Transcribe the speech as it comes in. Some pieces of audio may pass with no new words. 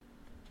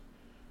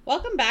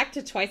Welcome back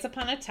to Twice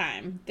Upon a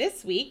Time.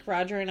 This week,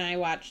 Roger and I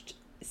watched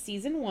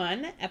Season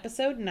 1,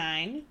 Episode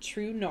 9,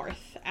 True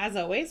North. As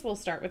always, we'll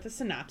start with a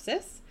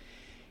synopsis.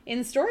 In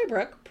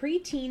Storybrooke,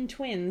 preteen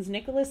twins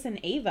Nicholas and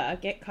Ava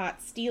get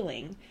caught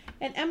stealing,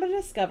 and Emma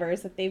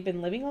discovers that they've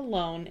been living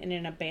alone in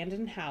an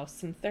abandoned house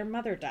since their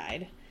mother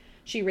died.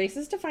 She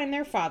races to find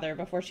their father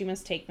before she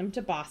must take them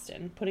to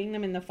Boston, putting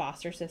them in the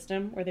foster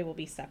system where they will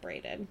be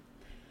separated.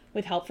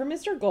 With help from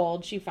Mr.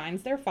 Gold, she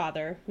finds their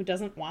father, who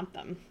doesn't want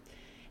them.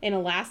 In a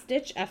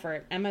last-ditch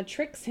effort, Emma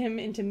tricks him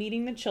into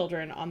meeting the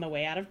children on the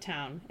way out of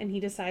town, and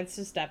he decides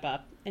to step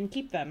up and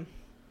keep them.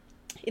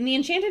 In the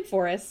Enchanted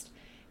Forest,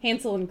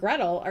 Hansel and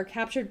Gretel are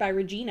captured by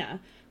Regina,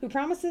 who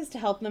promises to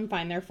help them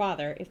find their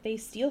father if they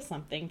steal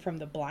something from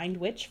the blind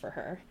witch for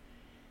her.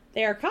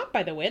 They are caught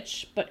by the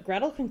witch, but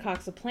Gretel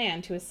concocts a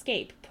plan to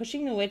escape,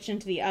 pushing the witch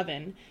into the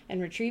oven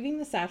and retrieving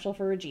the satchel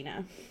for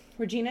Regina.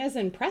 Regina is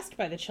impressed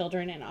by the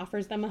children and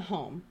offers them a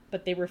home,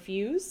 but they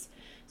refuse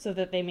so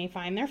that they may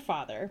find their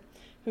father,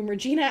 whom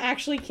Regina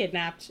actually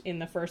kidnapped in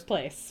the first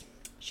place.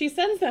 She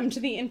sends them to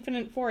the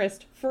Infinite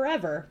Forest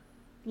forever,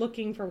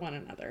 looking for one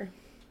another.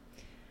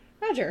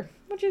 Roger,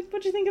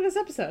 what'd you think of this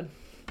episode?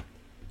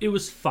 It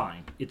was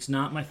fine. It's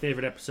not my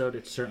favorite episode.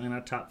 It's certainly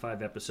not a top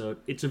 5 episode.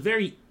 It's a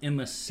very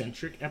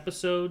Emma-centric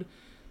episode,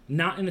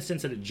 not in the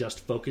sense that it just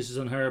focuses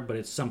on her, but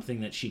it's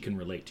something that she can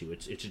relate to.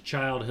 It's a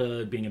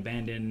childhood, being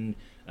abandoned,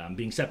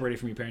 being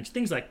separated from your parents,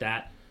 things like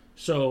that.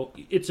 So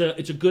it's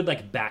a good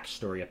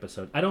backstory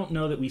episode. I don't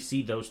know that we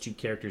see those two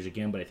characters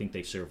again, but I think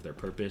they serve their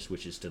purpose,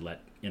 which is to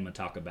let Emma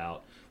talk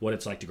about what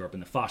it's like to grow up in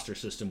the foster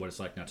system, what it's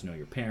like not to know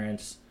your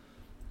parents.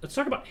 Let's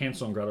talk about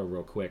Hansel and Gretel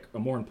real quick,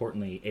 or more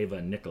importantly, Ava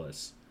and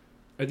Nicholas.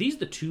 Are these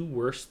the two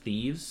worst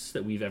thieves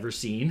that we've ever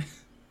seen?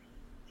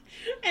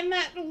 And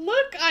that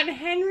look on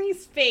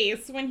Henry's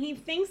face when he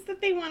thinks that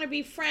they want to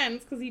be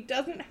friends because he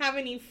doesn't have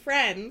any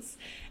friends,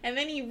 and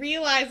then he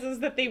realizes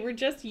that they were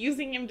just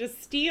using him to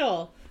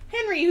steal.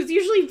 Henry, who's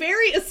usually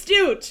very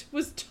astute,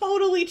 was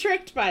totally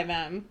tricked by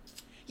them.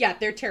 Yeah,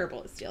 they're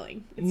terrible at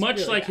stealing. It's Much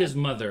really like bad. his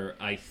mother,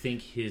 I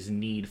think his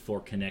need for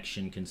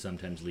connection can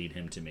sometimes lead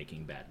him to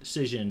making bad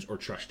decisions or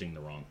trusting the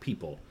wrong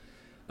people.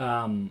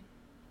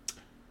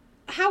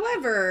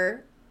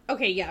 However,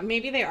 okay, yeah,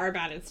 maybe they are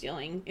bad at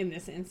stealing in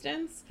this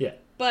instance. Yeah.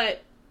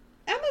 But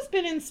Emma's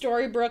been in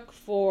Storybrooke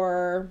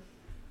for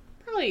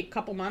probably a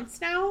couple months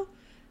now,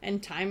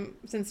 and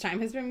since time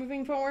has been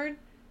moving forward.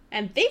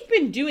 And they've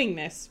been doing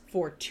this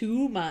for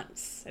 2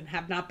 months and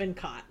have not been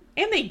caught.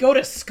 And they go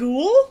to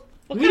school?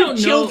 What kind of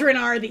children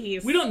are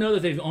these? We don't know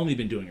that they've only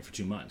been doing it for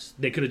 2 months.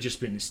 They could have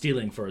just been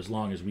stealing for as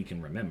long as we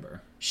can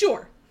remember.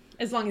 Sure.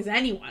 As long as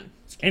anyone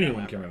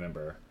can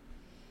remember.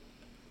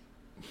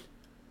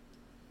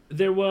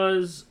 There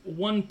was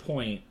one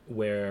point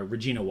where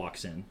Regina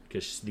walks in,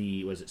 because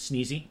was it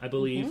Sneezy, I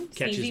believe,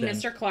 catches Sneezy, them.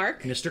 Mr.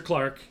 Clark. Mr.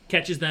 Clark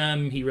catches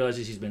them. He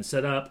realizes he's been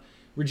set up.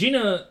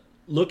 Regina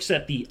looks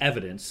at the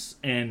evidence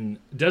and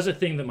does a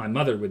thing that my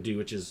mother would do,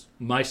 which is,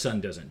 my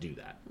son doesn't do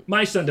that.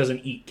 My son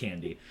doesn't eat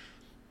candy.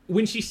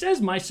 When she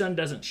says my son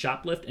doesn't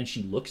shoplift and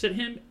she looks at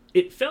him,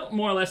 it felt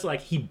more or less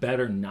like he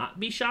better not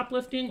be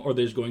shoplifting, or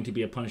there's going to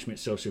be a punishment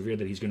so severe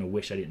that he's going to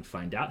wish I didn't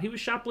find out he was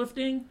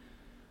shoplifting.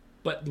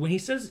 But when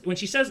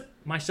she says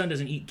my son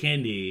doesn't eat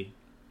candy,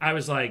 I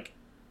was like,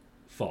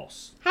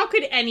 false. How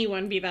could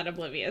anyone be that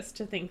oblivious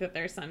to think that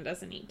their son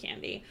doesn't eat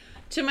candy?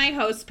 To my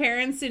host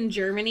parents in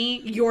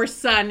Germany, your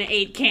son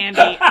ate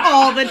candy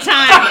all the time,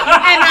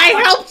 and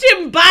I helped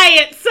him buy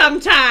it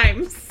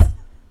sometimes.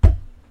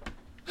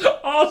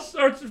 All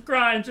sorts of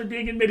crimes are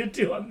being admitted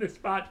to on this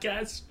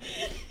podcast.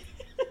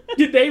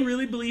 Did they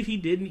really believe he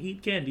didn't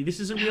eat candy?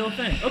 This is a real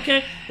thing.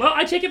 Okay, well,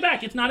 I take it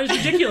back. It's not as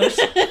ridiculous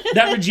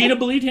that Regina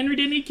believed Henry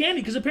didn't eat candy,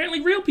 because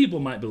apparently real people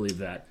might believe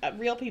that.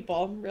 Real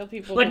people.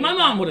 Like, my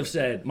mom would have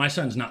said, my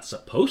son's not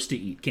supposed to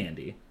eat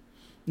candy.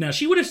 Now,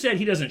 she would have said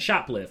he doesn't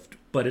shoplift,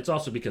 but it's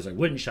also because I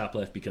wouldn't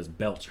shoplift, because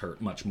belts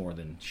hurt much more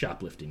than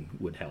shoplifting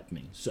would help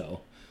me,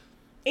 so...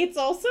 It's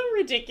also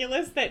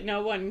ridiculous that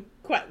no one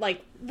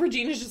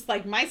Regina's just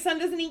like, my son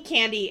doesn't eat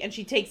candy, and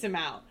she takes him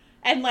out.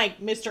 And,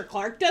 Mr.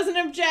 Clark doesn't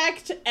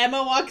object.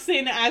 Emma walks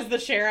in as the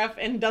sheriff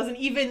and doesn't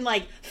even,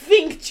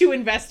 think to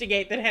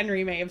investigate that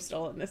Henry may have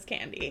stolen this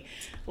candy.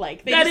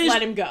 They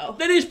let him go.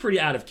 That is pretty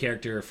out of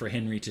character for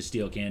Henry to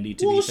steal candy, to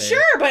be fair. Well,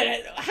 sure,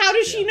 but how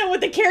does she know what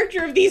the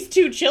character of these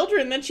two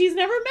children that she's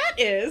never met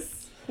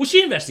is? Well,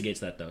 she investigates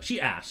that, though. She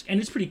asks.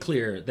 And it's pretty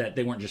clear that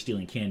they weren't just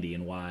stealing candy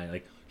and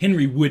why,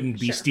 Henry wouldn't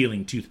be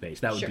stealing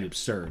toothpaste. That would be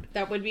absurd.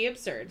 That would be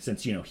absurd.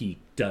 Since, he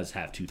does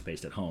have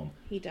toothpaste at home.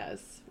 He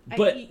does.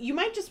 But you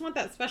might just want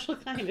that special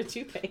kind of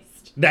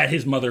toothpaste. That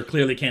his mother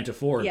clearly can't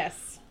afford.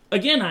 Yes.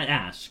 Again, I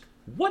ask,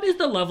 what is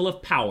the level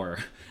of power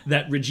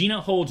that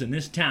Regina holds in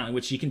this town in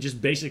which she can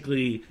just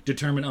basically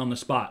determine on the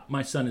spot,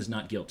 my son is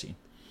not guilty?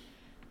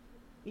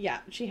 Yeah,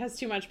 she has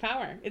too much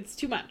power. It's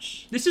too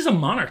much. This is a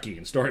monarchy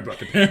in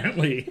Storybrooke,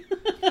 apparently.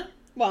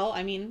 Well,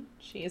 I mean,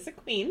 she is a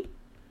queen.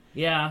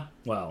 Yeah,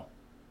 well...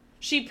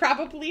 She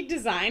probably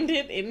designed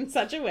it in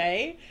such a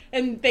way,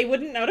 and they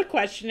wouldn't know to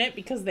question it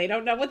because they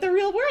don't know what the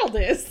real world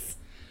is.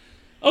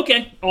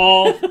 Okay,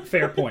 all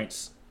fair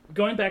points.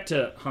 Going back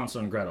to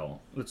Hansel and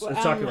Gretel, let's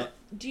talk about...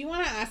 Do you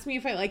want to ask me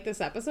if I like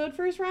this episode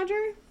first, Roger?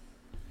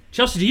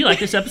 Chelsea, do you like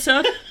this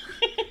episode?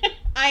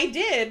 I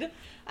did.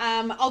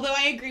 Although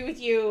I agree with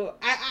you.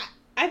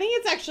 I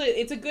think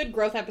it's a good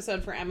growth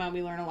episode for Emma.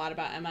 We learn a lot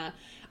about Emma.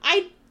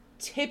 I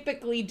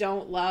typically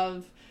don't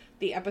love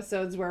the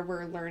episodes where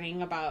we're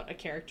learning about a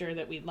character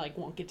that we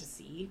won't get to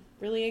see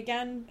really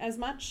again as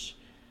much.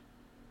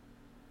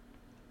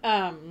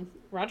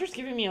 Roger's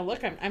giving me a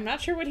look. I'm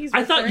not sure what he's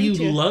referring to. I thought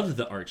you loved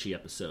the Archie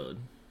episode.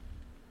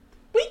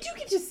 We do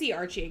get to see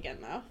Archie again,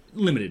 though.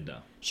 Limited, though.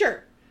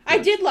 Sure. Yeah. I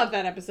did love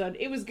that episode.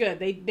 It was good.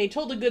 They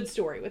told a good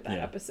story with that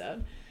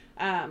episode.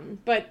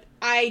 But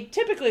I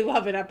typically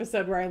love an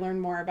episode where I learn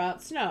more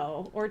about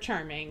Snow, or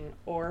Charming,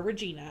 or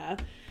Regina,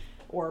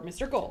 or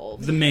Mr.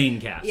 Gold. The main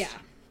cast. Yeah.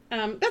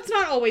 That's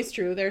not always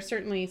true. There's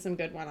certainly some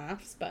good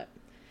one-offs, but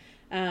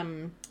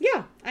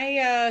yeah.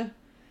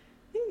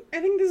 I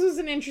think this was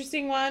an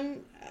interesting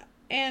one,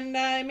 and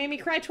it made me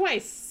cry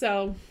twice,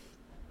 so...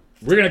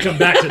 We're going to come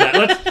back to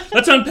that.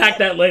 Let's unpack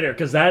that later,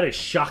 because that is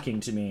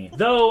shocking to me.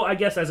 Though, I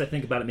guess as I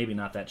think about it, maybe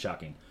not that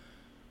shocking.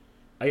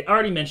 I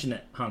already mentioned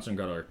that Hansel and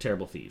Gretel are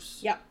terrible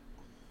thieves. Yep.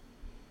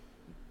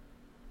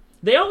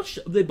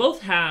 They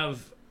both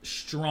have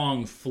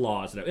strong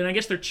flaws, and I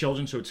guess they're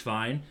children, so it's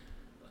fine.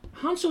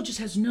 Hansel just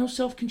has no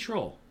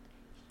self-control.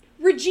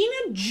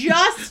 Regina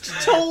just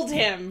told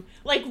him,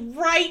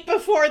 right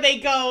before they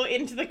go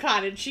into the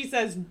cottage, she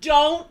says,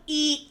 "Don't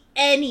eat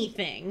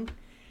anything."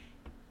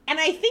 And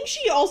I think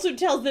she also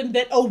tells them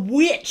that a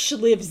witch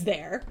lives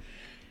there.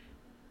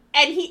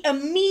 And he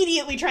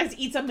immediately tries to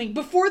eat something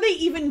before they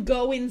even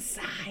go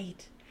inside.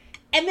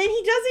 And then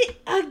he does it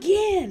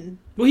again.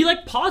 Well, he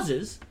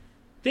pauses,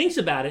 thinks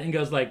about it, and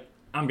goes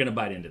I'm going to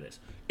bite into this.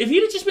 If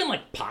he'd have just been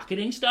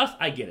pocketing stuff,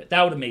 I get it.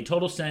 That would have made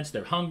total sense.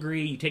 They're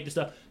hungry. You take the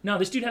stuff. No,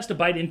 this dude has to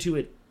bite into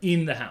it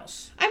in the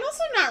house. I'm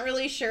also not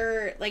really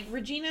sure.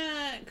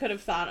 Regina could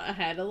have thought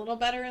ahead a little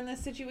better in this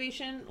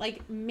situation.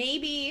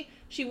 Maybe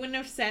she wouldn't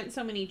have sent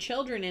so many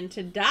children in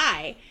to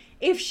die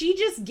if she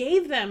just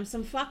gave them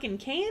some fucking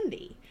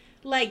candy.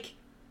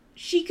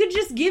 She could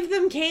just give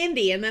them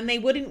candy and then they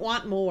wouldn't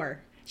want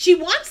more. She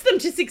wants them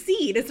to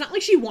succeed. It's not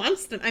like she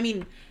wants them. I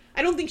mean,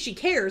 I don't think she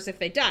cares if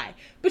they die.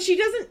 But she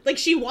doesn't,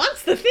 she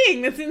wants the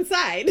thing that's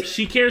inside.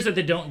 She cares that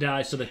they don't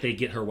die so that they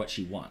get her what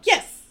she wants.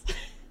 Yes.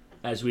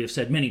 As we have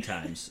said many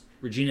times,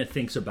 Regina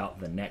thinks about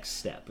the next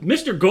step.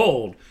 Mr.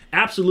 Gold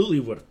absolutely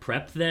would have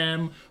prepped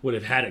them, would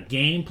have had a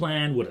game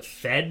plan, would have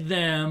fed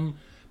them,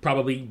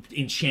 probably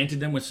enchanted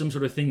them with some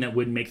sort of thing that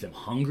would make them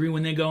hungry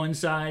when they go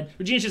inside.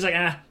 Regina's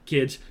just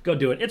kids, go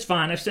do it. It's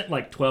fine. I've sent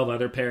 12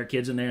 other pair of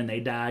kids in there and they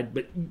died,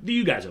 but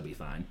you guys will be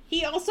fine.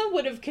 He also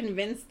would have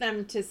convinced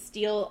them to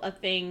steal a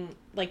thing,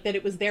 that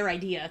it was their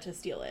idea to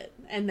steal it,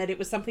 and that it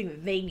was something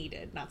that they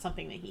needed, not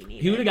something that he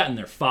needed. He would have gotten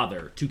their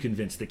father to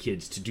convince the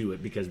kids to do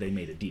it because they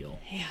made a deal.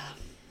 Yeah.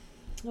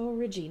 Oh,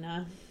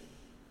 Regina.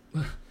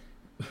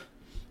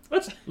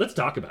 Let's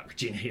talk about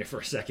Regina here for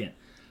a second.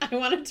 I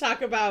want to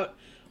talk about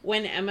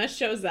when Emma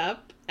shows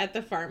up at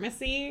the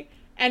pharmacy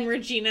and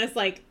Regina's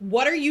like,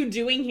 "What are you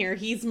doing here?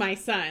 He's my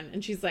son."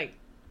 And she's like,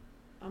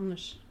 I'm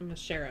the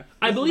sheriff.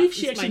 I believe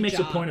she actually makes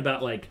a point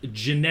about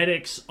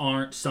genetics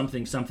aren't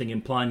something,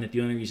 implying that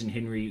the only reason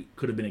Henry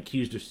could have been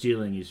accused of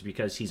stealing is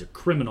because he's a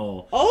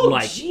criminal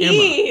Emma.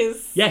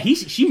 Yeah,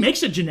 she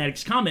makes a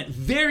genetics comment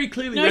very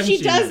clearly. No, she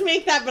does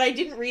make that, but I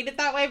didn't read it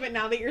that way. But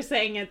now that you're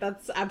saying it,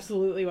 that's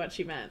absolutely what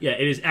she meant. Yeah,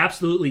 it is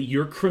absolutely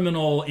your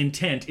criminal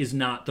intent is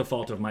not the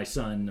fault of my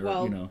son.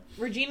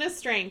 Regina's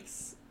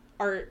strengths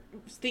are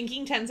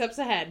thinking 10 steps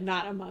ahead,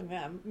 not among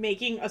them.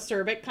 Making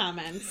acerbic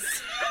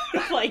comments.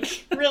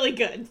 Really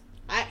good.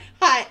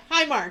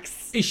 High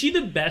marks. Is she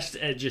the best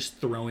at just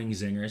throwing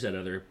zingers at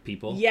other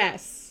people?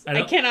 Yes.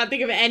 I cannot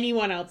think of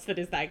anyone else that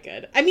is that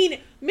good. I mean,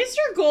 Mr.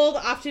 Gold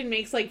often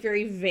makes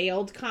very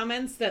veiled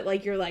comments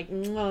that you're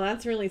well,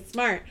 that's really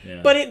smart.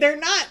 Yeah. But they're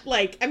not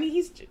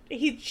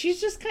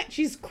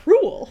she's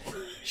cruel.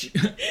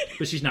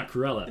 But she's not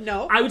Cruella.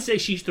 No. I would say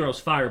she throws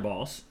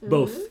fireballs,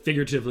 both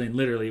figuratively and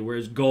literally,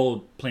 whereas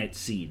Gold plants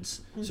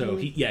seeds. Mm-hmm. So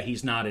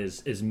he's not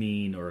as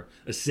mean or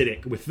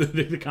acidic with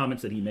the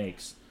comments that he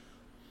makes.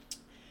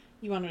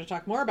 You wanted to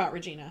talk more about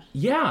Regina.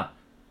 Yeah.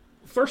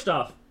 First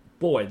off,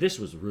 boy, this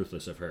was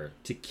ruthless of her.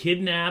 To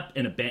kidnap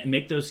and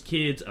make those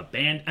kids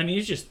abandon. I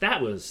mean,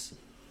 that was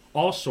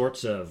all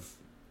sorts of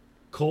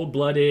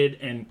cold-blooded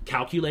and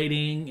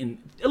calculating and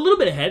a little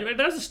bit ahead.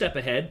 That was a step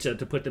ahead to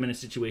put them in a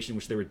situation in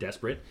which they were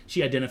desperate.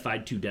 She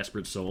identified two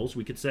desperate souls,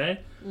 we could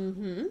say.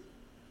 Mm-hmm.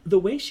 The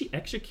way she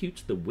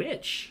executes the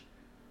witch,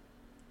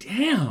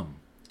 damn.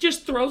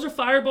 Just throws a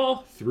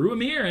fireball through a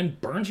mirror and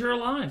burns her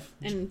alive.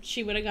 And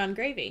she would have gone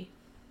gravy.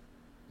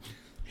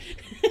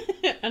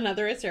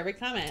 Another acerbic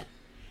comment.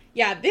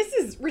 Yeah,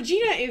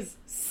 Regina is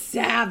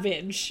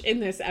savage in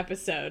this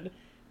episode.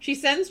 She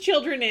sends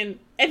children in,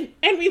 and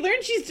we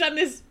learn she's done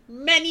this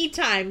many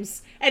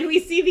times, and we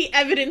see the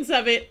evidence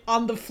of it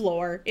on the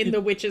floor in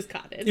the witch's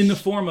cottage. In the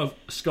form of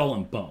skull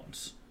and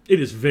bones. It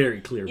is very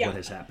clear what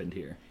has happened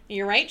here.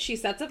 You're right. She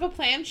sets up a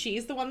plan.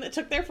 She's the one that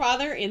took their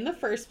father in the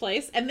first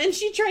place. And then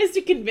she tries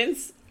to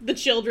convince the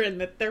children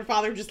that their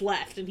father just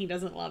left and he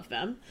doesn't love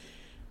them.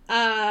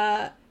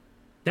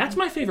 That's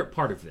my favorite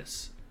part of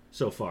this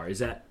so far, is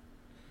that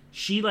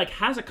she, like,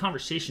 has a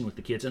conversation with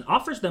the kids and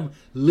offers them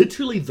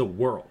literally the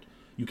world.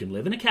 You can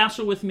live in a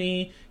castle with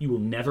me. You will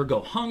never go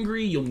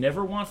hungry. You'll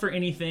never want for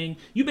anything.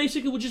 You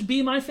basically will just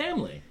be my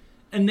family.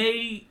 And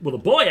the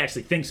boy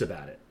actually thinks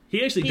about it. He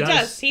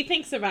does. He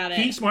thinks about it.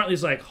 He smartly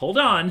is like, hold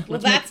on. Well,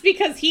 that's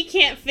because he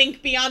can't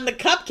think beyond the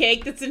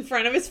cupcake that's in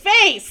front of his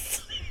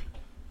face.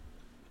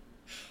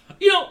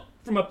 You know,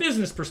 from a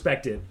business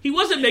perspective, he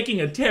wasn't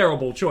making a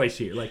terrible choice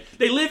here. Like,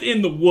 they live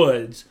in the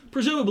woods,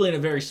 presumably in a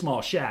very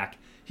small shack.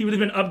 He would have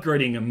been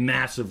upgrading him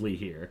massively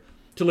here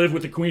to live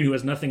with a queen who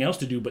has nothing else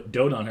to do but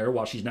dote on her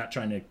while she's not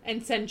trying to...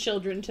 And send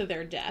children to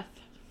their death.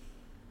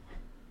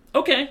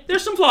 Okay,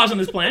 there's some flaws in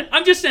this plan.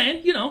 I'm just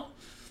saying, you know.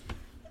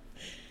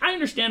 I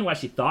understand why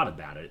she thought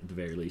about it, at the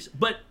very least.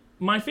 But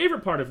my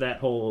favorite part of that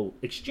whole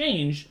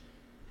exchange,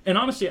 and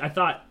honestly, I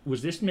thought,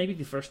 was this maybe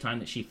the first time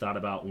that she thought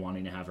about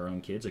wanting to have her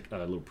own kids, like a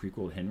little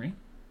prequel to Henry?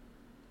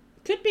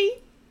 Could be.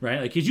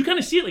 Right? Like, because you kind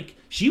of see it, like,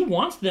 she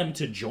wants them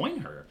to join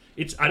her.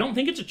 I don't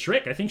think it's a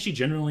trick. I think she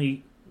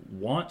generally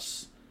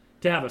wants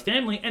to have a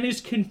family and is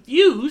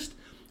confused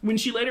when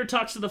she later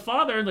talks to the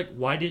father, like,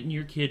 why didn't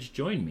your kids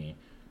join me?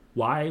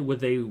 Why were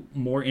they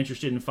more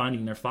interested in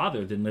finding their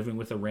father than living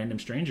with a random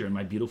stranger in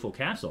my beautiful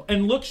castle?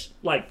 And looks,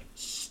 like,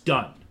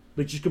 stunned.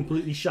 Like, just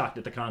completely shocked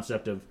at the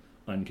concept of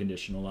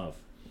unconditional love.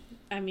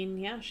 I mean,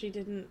 yeah, she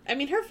didn't... I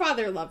mean, her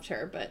father loved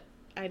her, but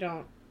I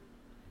don't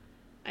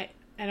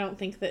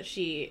think that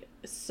she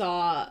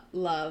saw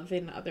love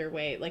in other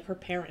ways. Like, her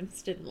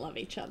parents didn't love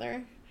each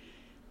other.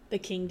 The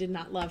king did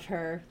not love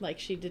her. Like,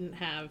 she doesn't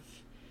have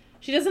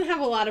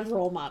a lot of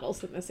role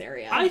models in this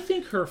area. I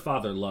think her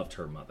father loved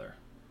her mother.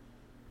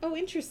 Oh,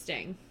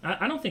 interesting.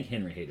 I don't think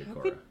Henry hated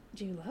Cora.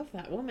 Do you love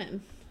that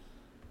woman?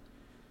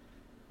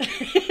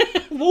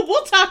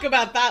 We'll talk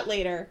about that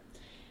later.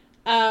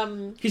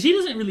 Because he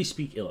doesn't really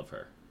speak ill of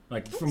her,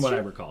 like, from what true.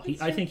 I recall.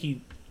 I think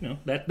he, you know,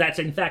 that's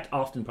in fact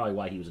often probably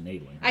why he was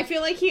enabling her. I feel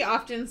like he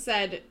often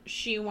said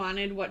she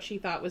wanted what she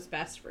thought was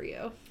best for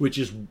you. Which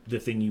is the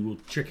thing you will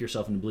trick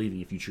yourself into believing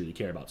if you truly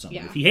care about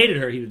something. Yeah. If he hated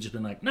her, he would have just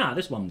been like, nah,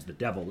 this woman's the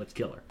devil, let's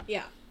kill her.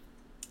 Yeah.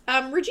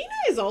 Regina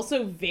is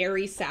also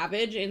very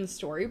savage in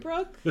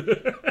Storybrooke.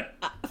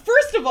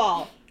 First of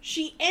all,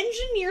 she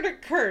engineered a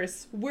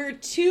curse where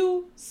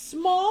 2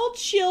 small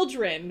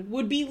children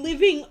would be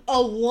living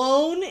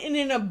alone in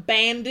an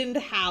abandoned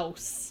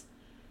house.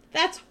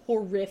 That's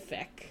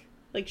horrific.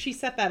 Like, she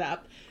set that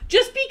up.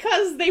 Just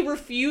because they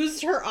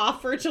refused her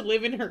offer to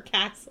live in her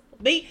castle.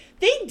 They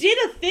did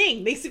a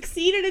thing. They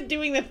succeeded at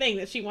doing the thing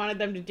that she wanted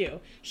them to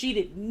do. She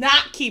did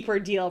not keep her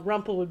deal.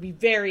 Rumpel would be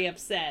very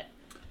upset.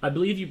 I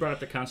believe you brought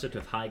up the concept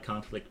of high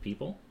conflict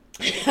people.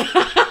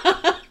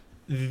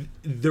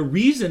 The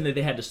reason that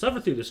they had to suffer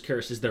through this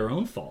curse is their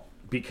own fault.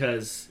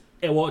 Because,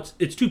 well,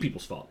 it's 2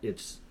 people's fault.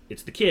 It's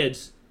the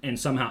kids and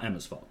somehow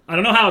Emma's fault. I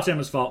don't know how it's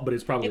Emma's fault, but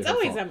it's probably her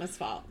always fault. Emma's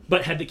fault.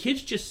 But had the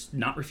kids just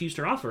not refused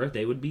her offer,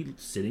 they would be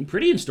sitting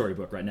pretty in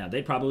Storybrooke right now.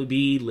 They'd probably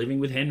be living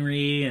with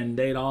Henry, and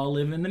they'd all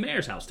live in the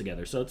mayor's house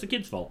together. So it's the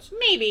kids' fault.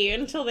 Maybe,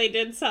 until they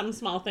did some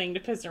small thing to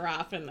piss her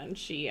off, and then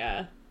she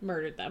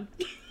murdered them.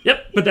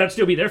 Yep, but that'd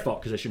still be their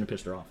fault because they shouldn't have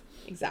pissed her off.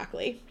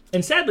 Exactly.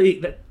 And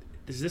sadly,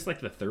 is this like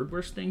the 3rd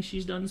worst thing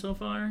she's done so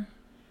far?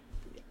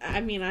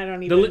 I mean, I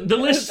don't even... The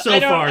list so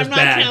far is bad.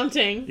 I'm not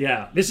counting.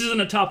 Yeah, this isn't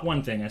a top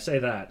 1 thing, I say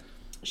that.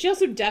 She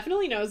also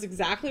definitely knows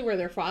exactly where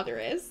their father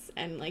is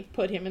and, like,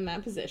 put him in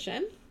that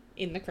position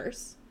in the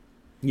curse.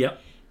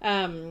 Yep.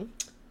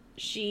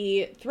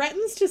 She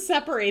threatens to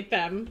separate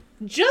them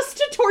just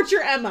to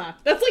torture Emma.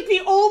 That's, like,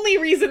 the only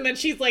reason that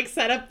she's, like,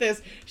 set up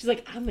this. She's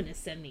like, I'm gonna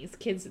send these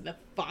kids to the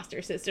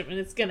foster system and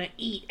it's gonna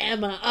eat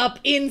Emma up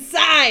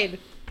inside.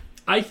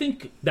 I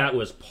think that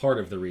was part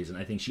of the reason.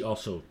 I think she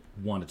also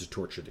wanted to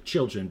torture the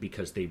children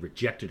because they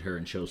rejected her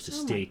and chose to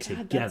stay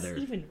together.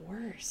 That's even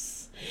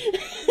worse.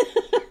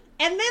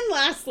 And then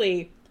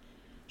lastly,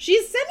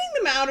 she's sending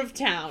them out of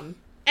town,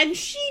 and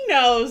she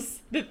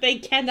knows that they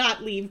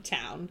cannot leave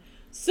town.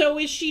 So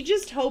is she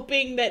just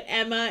hoping that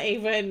Emma,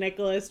 Ava, and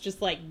Nicholas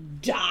just, like,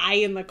 die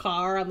in the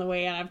car on the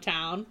way out of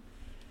town?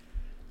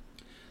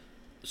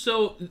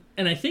 So,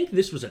 and I think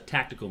this was a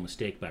tactical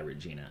mistake by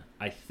Regina.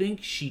 I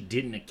think she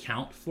didn't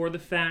account for the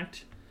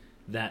fact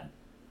that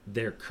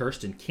they're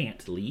cursed and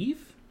can't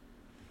leave.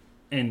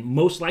 And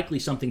most likely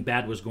something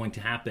bad was going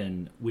to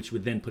happen, which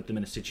would then put them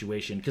in a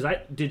situation. Because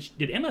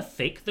did Emma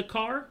fake the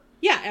car?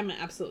 Yeah, Emma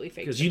absolutely faked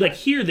the car. Because you, like,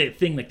 hear that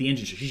thing, like, the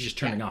engine, she's just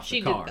turning off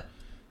the car.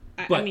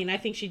 I mean, I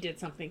think she did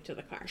something to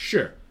the car.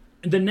 Sure.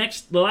 The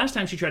last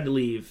time she tried to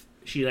leave,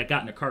 she, like,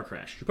 got in a car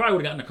crash. She probably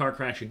would have gotten in a car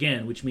crash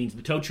again, which means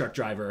the tow truck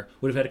driver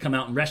would have had to come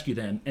out and rescue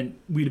them, and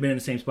we'd have been in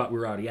the same spot we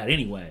were already at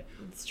anyway.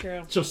 It's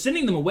true. So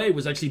sending them away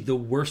was actually the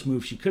worst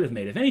move she could have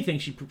made. If anything,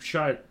 she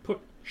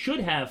should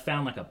have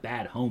found, like, a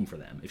bad home for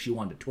them if she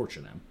wanted to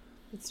torture them.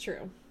 It's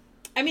true.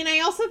 I mean, I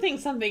also think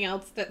something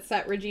else that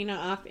set Regina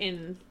off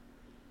in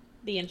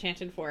the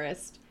Enchanted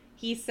Forest,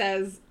 he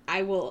says,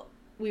 I will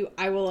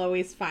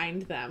always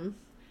find them.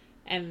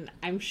 And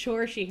I'm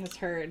sure she has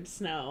heard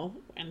Snow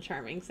and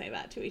Charming say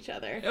that to each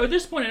other. At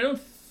this point, I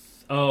don't...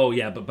 Oh,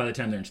 yeah, but by the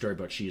time they're in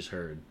Storybrooke, she's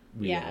heard,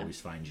 we will always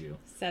find you.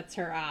 Sets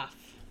her off.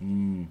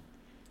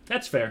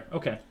 That's fair.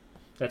 Okay.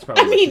 That's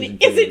probably... I mean,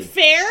 is it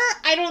fair?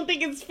 I don't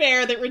think it's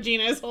fair that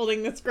Regina is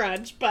holding this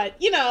grudge, but,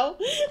 you know.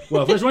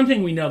 Well, if there's one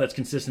thing we know that's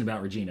consistent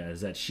about Regina,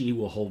 is that she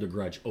will hold a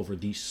grudge over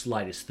the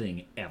slightest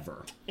thing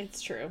ever.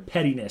 It's true.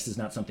 Pettiness is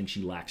not something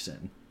she lacks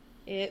in.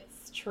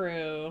 It's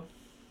true.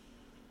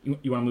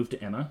 You want to move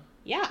to Emma?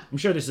 Yeah. I'm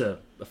sure this is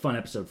a fun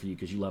episode for you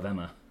because you love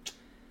Emma.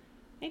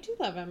 I do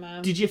love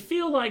Emma. Did you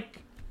feel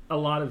like a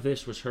lot of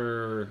this was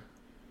her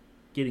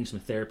getting some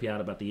therapy out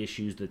about the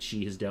issues that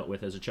she has dealt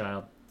with as a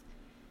child?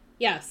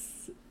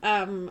 Yes.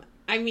 I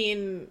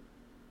mean,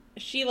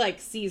 she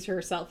sees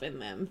herself in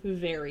them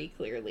very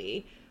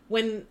clearly.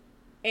 And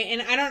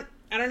I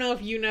don't know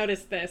if you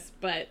noticed this,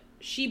 but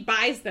she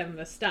buys them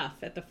the stuff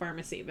at the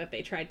pharmacy that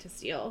they tried to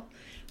steal.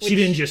 She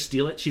didn't just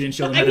steal it. She didn't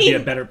show them how to be a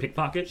better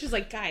pickpocket. She's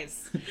like,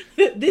 guys,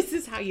 this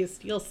is how you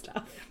steal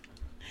stuff.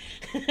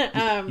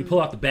 You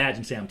pull out the badge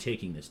and say, I'm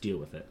taking this. Deal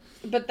with it.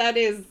 But that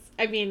is,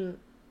 I mean,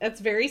 that's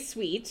very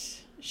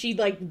sweet. She,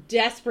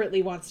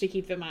 desperately wants to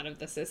keep them out of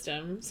the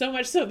system. So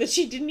much so that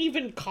she didn't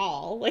even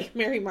call.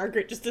 Mary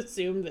Margaret just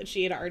assumed that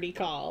she had already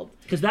called.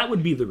 Because that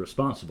would be the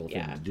responsible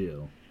thing to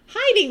do.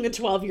 Hiding the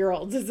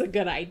 12-year-olds is a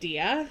good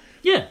idea.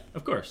 Yeah,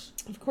 of course.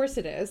 Of course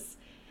it is.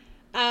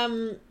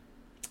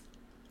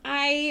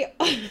 I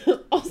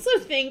also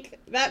think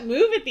that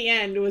move at the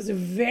end was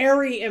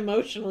very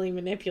emotionally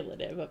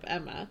manipulative of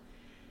Emma.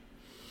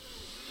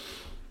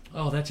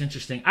 Oh, that's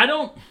interesting. I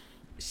don't...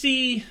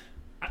 See,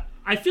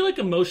 I feel like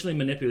emotionally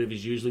manipulative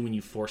is usually when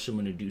you force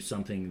someone to do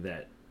something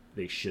that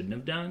they shouldn't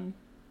have done.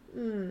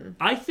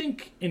 I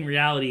think, in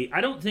reality,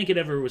 I don't think it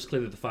ever was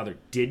clear that the father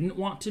didn't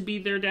want to be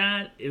their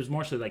dad. It was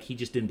more so he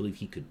just didn't believe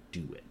he could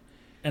do it.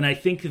 And I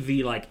think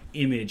the,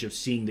 image of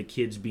seeing the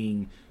kids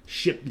being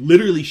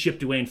literally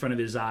shipped away in front of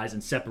his eyes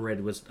and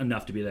separated was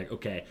enough to be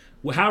okay,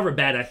 well, however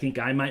bad I think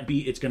I might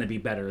be, it's going to be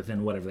better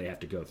than whatever they have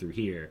to go through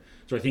here.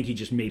 So I think he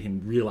just made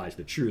him realize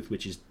the truth,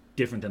 which is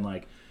different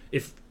than,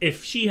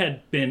 if she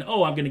had been, I'm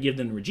going to give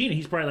them to Regina,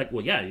 he's probably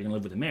well, yeah, you're going to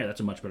live with the mayor. That's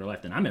a much better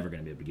life than I'm ever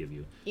going to be able to give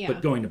you. Yeah.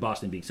 But going to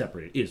Boston and being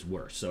separated is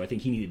worse. So I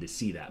think he needed to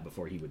see that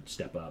before he would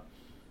step up.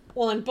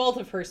 Well, in both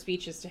of her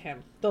speeches to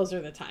him, those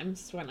are the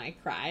times when I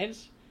cried.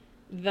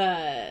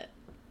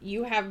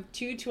 You have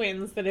two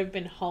twins that have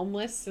been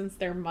homeless since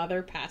their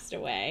mother passed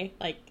away.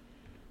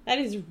 That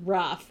is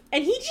rough.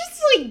 And he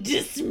just,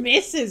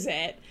 dismisses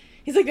it.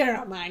 He's like, they're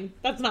not mine.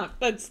 That's not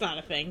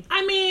a thing.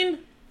 I mean...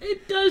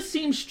 It does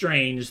seem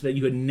strange that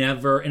you had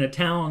never, in a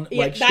town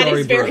like Storybrooke... that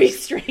is very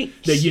strange.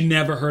 That you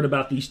never heard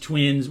about these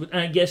twins.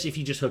 I guess if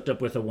you just hooked up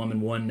with a woman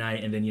one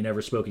night and then you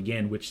never spoke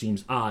again, which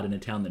seems odd in a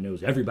town that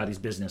knows everybody's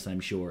business, I'm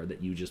sure,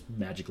 that you just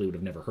magically would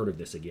have never heard of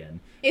this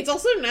again. It's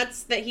also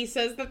nuts that he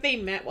says that they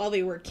met while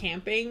they were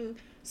camping.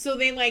 So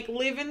they,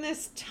 live in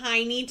this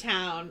tiny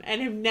town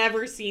and have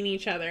never seen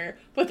each other.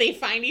 But they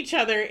find each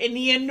other in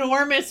the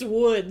enormous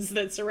woods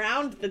that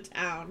surround the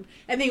town.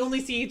 And they only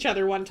see each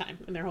other one time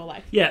in their whole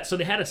life. Yeah, so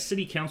they had a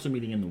city council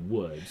meeting in the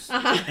woods.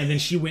 And then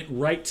she went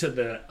right to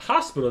the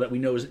hospital that we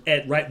know is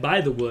right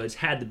by the woods,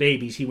 had the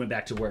babies, he went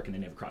back to work, and they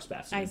never crossed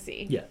paths again. I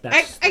see. Yeah,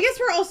 I guess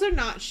we're also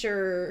not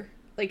sure,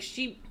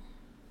 We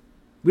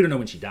don't know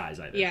when she dies,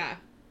 either. Yeah.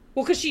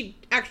 Well, because she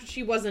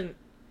wasn't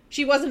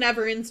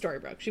ever in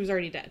Storybrooke. She was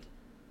already dead.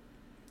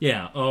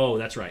 Yeah. Oh,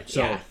 that's right.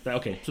 So, yeah.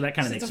 Okay. So that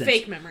kind of makes sense. It's a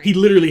fake memory. He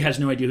literally has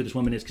no idea who this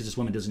woman is because this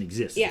woman doesn't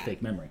exist. Yeah. It's a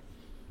fake memory.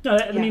 No,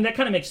 I mean, that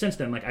kind of makes sense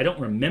then. I don't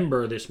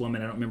remember this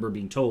woman. I don't remember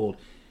being told.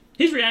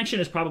 His reaction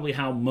is probably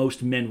how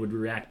most men would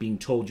react being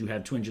told you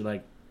have twins. You're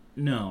like,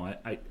 no,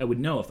 I would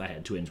know if I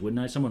had twins,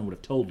 wouldn't I? Someone would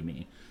have told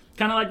me.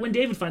 Kind of like when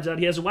David finds out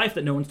he has a wife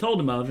that no one's told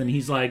him of, and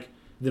he's like,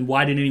 then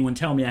why didn't anyone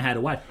tell me I had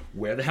a wife?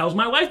 Where the hell's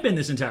my wife been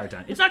this entire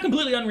time? It's not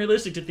completely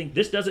unrealistic to think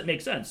this doesn't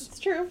make sense. It's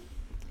true.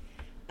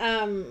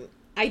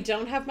 I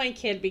don't have my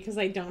kid because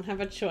I don't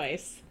have a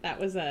choice. That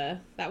was a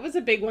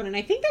big one, and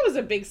I think that was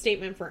a big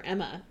statement for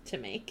Emma to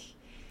make.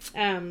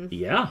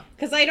 Yeah.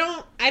 Because I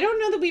don't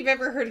know that we've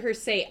ever heard her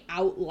say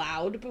out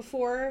loud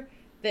before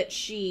that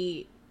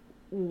she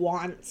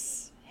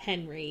wants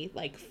Henry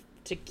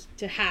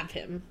to have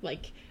him.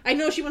 I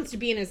know she wants to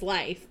be in his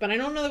life, but I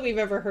don't know that we've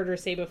ever heard her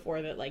say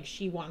before that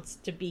she wants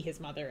to be his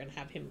mother and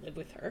have him live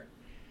with her.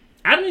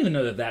 I don't even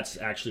know that that's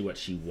actually what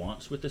she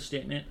wants with the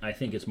statement. I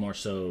think it's more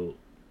so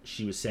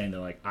she was saying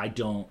that I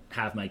don't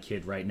have my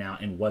kid right now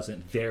and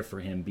wasn't there for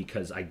him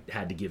because I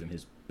had to give him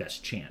his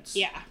best chance.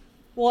 Yeah.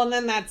 Well, and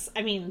then that's,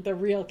 the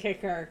real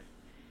kicker.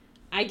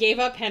 I gave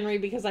up Henry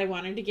because I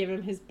wanted to give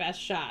him his best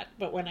shot,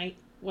 but when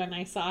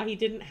I saw he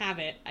didn't have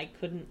it, I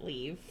couldn't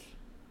leave.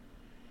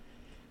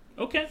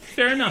 Okay,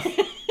 fair enough.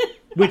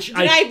 Which did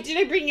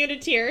I bring you to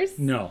tears?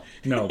 No,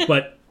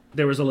 but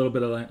there was a little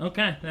bit of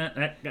okay,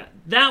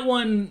 that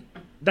one,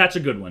 that's a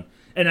good one.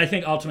 And I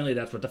think ultimately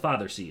that's what the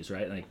father sees,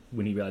 right?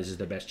 When he realizes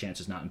their best chance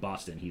is not in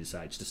Boston, he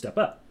decides to step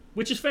up,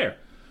 which is fair.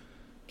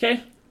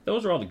 Okay,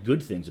 Those are all the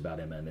good things about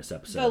Emma in this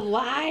episode. The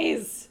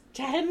lies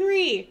to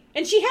Henry.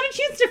 And she had a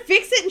chance to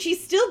fix it and she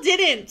still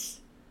didn't.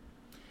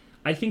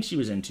 I think she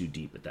was in too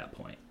deep at that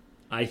point.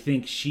 I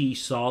think she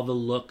saw the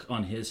look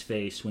on his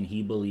face when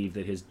he believed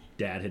that his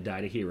dad had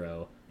died a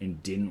hero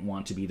and didn't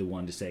want to be the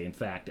one to say, in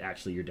fact,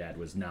 actually your dad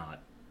was not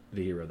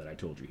the hero that I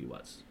told you he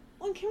was.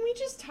 Well, can we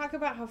just talk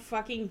about how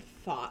fucking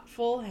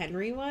thoughtful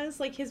Henry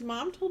was? Like, his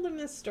mom told him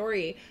this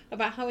story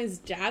about how his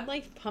dad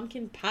liked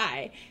pumpkin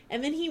pie,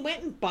 and then he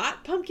went and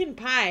bought pumpkin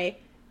pie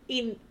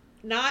in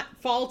not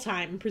fall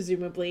time,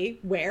 presumably.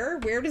 Where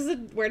does a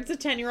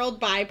 10-year-old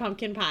buy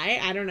pumpkin pie?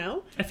 I don't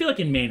know. I feel like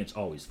in Maine it's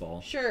always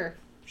fall. Sure.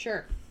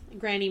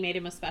 Granny made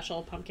him a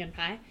special pumpkin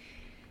pie.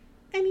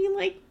 And he,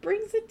 like,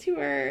 brings it to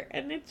her,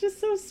 and it's just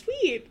so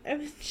sweet.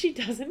 And then she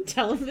doesn't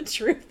tell him the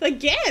truth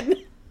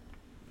again.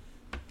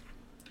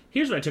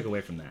 Here's what I took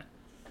away from that.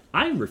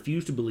 I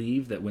refuse to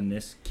believe that when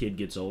this kid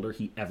gets older,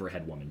 he ever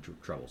had woman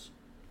troubles.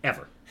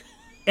 Ever.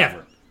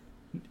 Ever.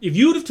 If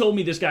you would have told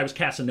me this guy was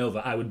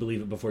Casanova, I would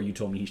believe it before you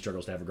told me he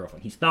struggles to have a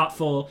girlfriend. He's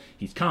thoughtful.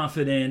 He's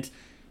confident.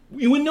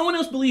 When no one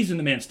else believes in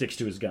the man sticks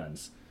to his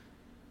guns.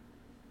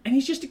 And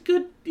he's a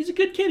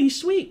good kid. He's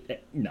sweet.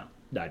 No,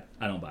 I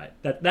don't buy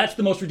it. That's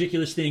the most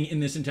ridiculous thing in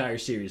this entire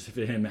series,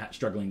 for him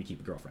struggling to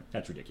keep a girlfriend.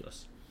 That's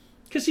ridiculous.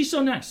 Because he's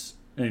so nice.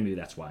 And maybe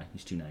that's why.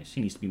 He's too nice.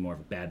 He needs to be more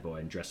of a bad boy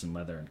and dress in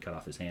leather and cut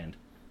off his hand.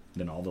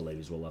 Then all the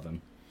ladies will love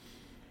him.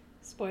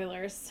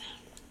 Spoilers.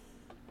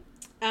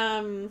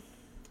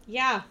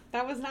 Yeah,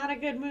 that was not a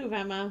good move,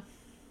 Emma.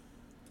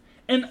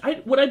 And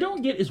what I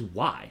don't get is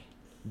why.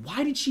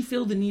 Why did she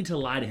feel the need to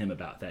lie to him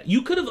about that?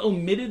 You could have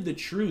omitted the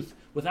truth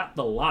without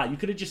the lie. You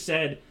could have just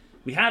said,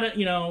 we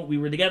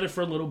were together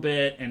for a little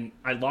bit, and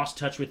I lost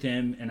touch with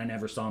him, and I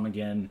never saw him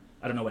again.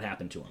 I don't know what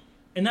happened to him.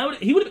 And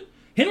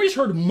Henry's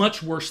heard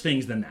much worse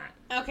things than that.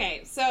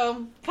 Okay,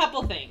 so,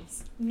 couple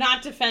things.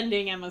 Not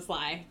defending Emma's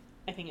lie.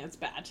 I think that's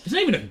bad. It's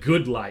not even a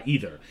good lie,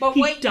 either. But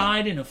he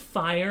died in a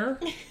fire.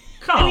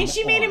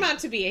 She made him out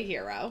to be a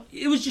hero.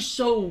 It was just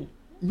so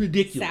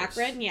ridiculous.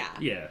 Saccharine, yeah.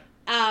 Yeah.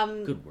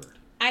 Good word.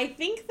 I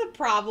think the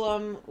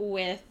problem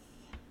with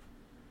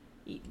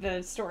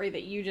the story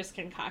that you just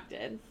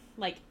concocted,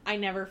 like, I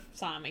never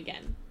saw him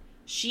again.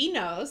 She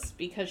knows,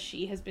 because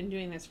she has been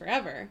doing this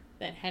forever,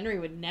 that Henry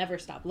would never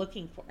stop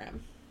looking for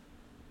him.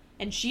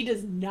 And she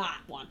does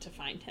not want to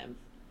find him.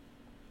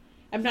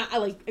 I'm not,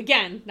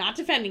 again, not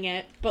defending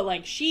it, but,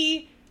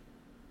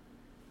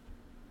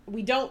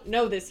 we don't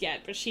know this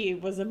yet, but she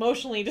was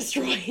emotionally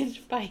destroyed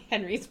by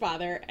Henry's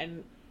father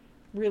and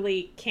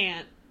really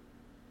can't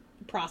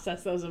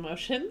process those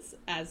emotions,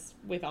 as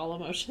with all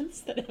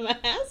emotions that Emma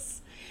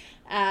has.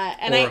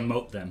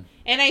 Emote them.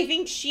 And I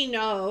think she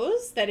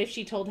knows that if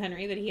she told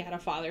Henry that he had a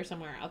father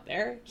somewhere out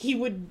there, he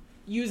would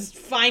use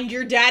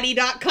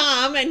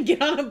findyourdaddy.com and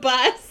get on a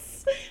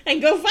bus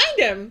and go find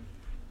him.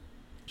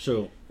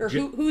 So,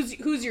 who's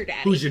your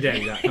daddy?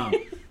 Who'syourdaddy.com.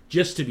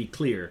 Just to be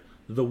clear,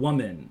 the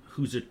woman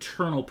whose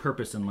eternal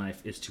purpose in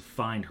life is to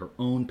find her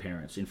own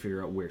parents and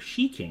figure out where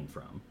she came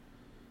from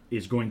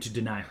is going to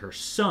deny her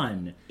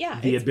son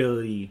the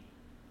ability.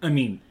 I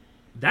mean,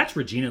 that's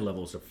Regina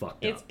levels of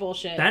fucked up. It's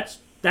bullshit.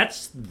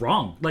 That's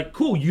wrong. Like,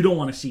 cool, you don't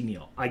want to see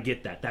Neil. I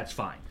get that. That's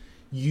fine.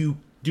 You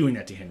doing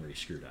that to Henry is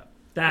screwed up.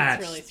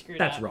 That's really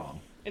screwed up. That's wrong.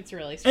 It's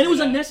really screwed up. And it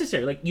was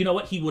unnecessary. Like, you know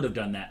what? He would have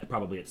done that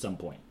probably at some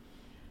point.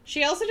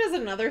 She also does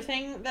another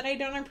thing that I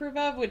don't approve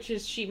of, which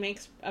is she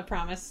makes a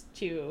promise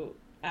to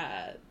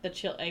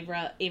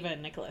Ava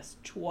and Nicholas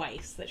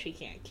twice that she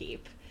can't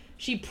keep.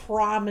 She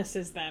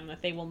promises them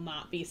that they will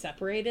not be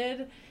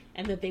separated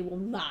and that they will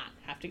not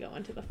have to go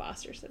into the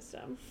foster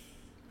system.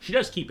 She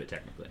does keep it,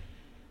 technically.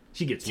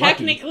 She gets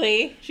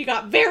lucky. She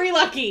got very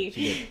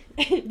lucky.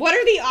 What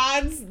are the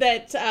odds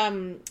that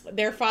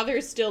their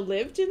fathers still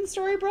lived in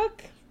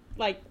Storybrooke?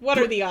 Like, what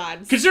are the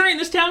odds? Considering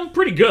this town,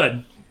 pretty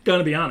good.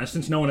 Gonna be honest,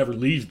 since no one ever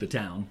leaves the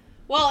town.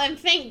 Well, and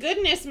thank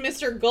goodness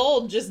Mr.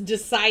 Gold just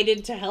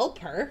decided to help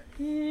her.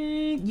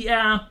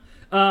 Yeah.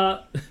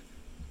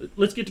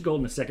 Let's get to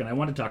Gold in a second. I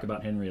want to talk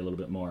about Henry a little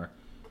bit more.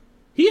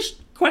 He's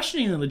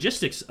questioning the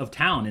logistics of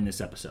town in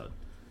this episode.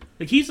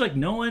 Like, he's like,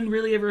 no one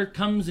really ever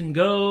comes and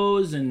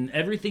goes, and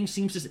everything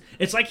seems to...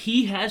 It's like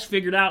he has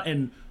figured out,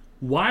 and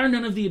why are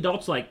none of the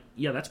adults like,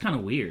 yeah, that's kind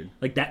of weird.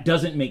 Like, that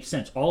doesn't make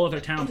sense. All other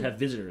towns have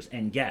visitors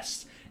and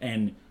guests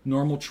and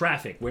normal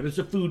traffic. Where does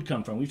the food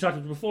come from? We've talked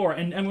about it before,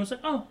 and everyone's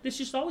like, oh, this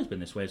just always been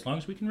this way as long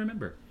as we can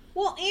remember.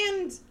 Well,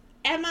 and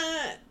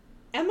Emma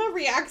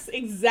reacts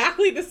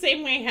exactly the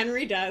same way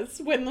Henry does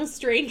when the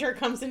stranger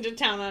comes into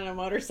town on a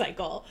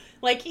motorcycle.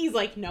 Like, he's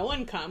like, no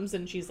one comes,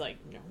 and she's like,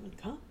 no one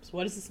comes.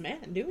 What is this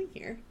man doing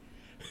here?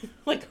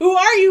 Like, who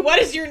are you? What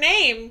is your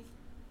name?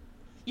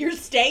 You're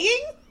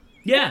staying?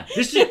 Yeah,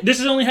 this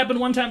has only happened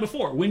one time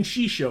before, when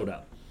she showed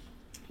up.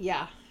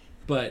 Yeah.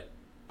 But,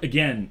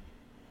 again,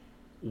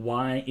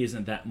 why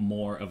isn't that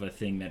more of a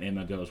thing that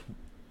Emma goes,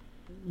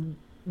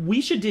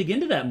 we should dig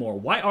into that more.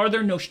 Why are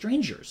there no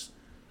strangers?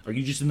 Are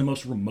you just in the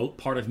most remote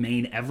part of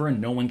Maine ever and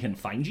no one can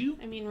find you?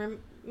 I mean,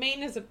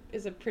 Maine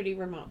is a pretty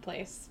remote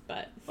place,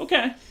 but...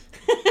 Okay.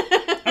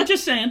 I'm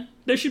just saying,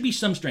 there should be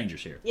some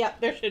strangers here.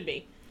 Yep, there should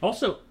be.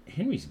 Also,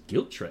 Henry's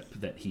guilt trip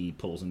that he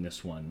pulls in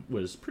this one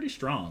was pretty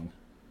strong.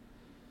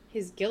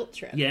 His guilt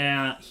trip?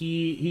 Yeah,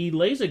 he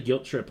lays a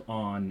guilt trip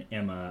on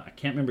Emma. I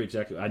can't remember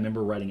exactly. I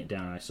remember writing it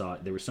down and I saw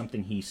it. There was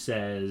something he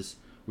says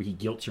where he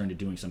guilts her into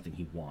doing something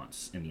he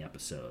wants in the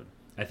episode.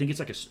 I think it's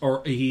like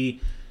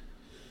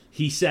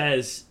he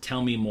says,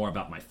 "Tell me more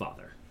about my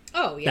father."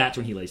 Oh, yeah. That's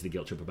when he lays the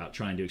guilt trip about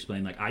trying to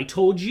explain, like, I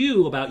told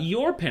you about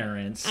your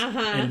parents,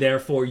 and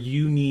therefore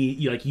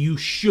you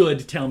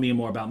should tell me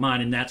more about mine,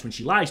 and that's when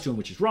she lies to him,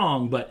 which is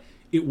wrong, but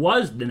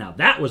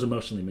that was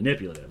emotionally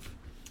manipulative.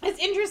 It's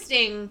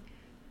interesting.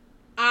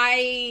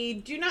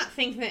 I do not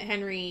think that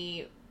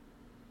Henry,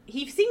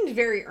 he seemed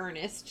very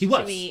earnest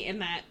to me in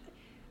that.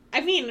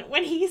 I mean,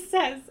 when he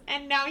says,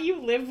 and now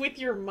you live with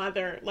your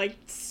mother, like,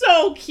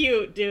 so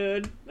cute,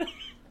 dude.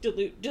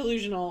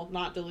 Delusional,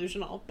 not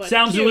delusional, but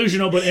sounds cute.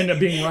 Delusional, but end up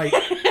being right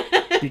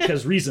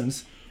because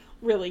reasons.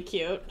 Really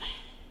cute.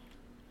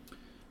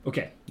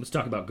 Okay, let's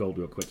talk about Gold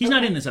real quick. He's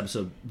not in this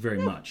episode very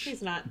much.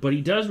 He's not. But he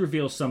does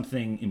reveal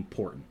something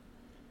important.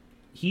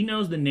 He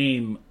knows the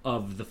name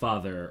of the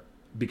father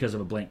because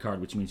of a blank card,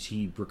 which means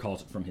he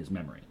recalls it from his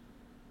memory.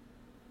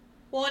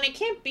 Well, and it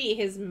can't be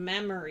his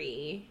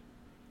memory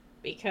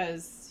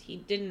because he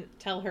didn't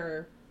tell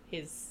her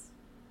his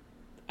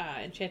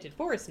Enchanted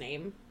Forest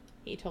name.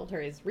 He told her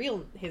his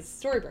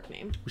Storybrooke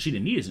name. Well, she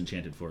didn't need his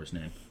Enchanted Forest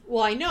name.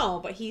 Well, I know,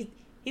 but he's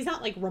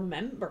not, like,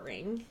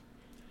 remembering.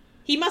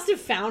 He must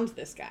have found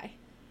this guy.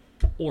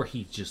 Or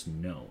he's just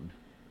known.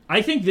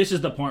 I think this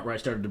is the point where I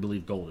started to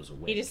believe Gold is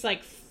awake. He just,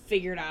 like,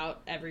 figured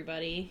out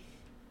everybody,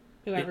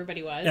 who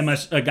everybody was. And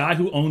a guy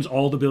who owns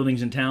all the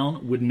buildings in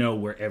town would know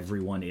where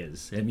everyone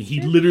is. I mean,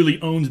 he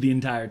literally owns the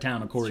entire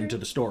town according to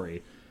the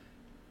story.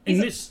 And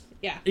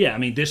I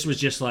mean, this was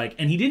just like,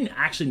 and he didn't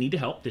actually need to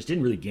help. This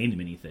didn't really gain him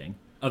anything.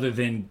 Other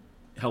than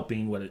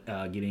helping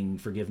getting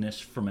forgiveness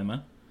from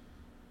Emma.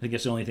 I think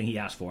that's the only thing he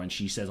asked for, and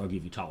she says, I'll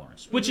give you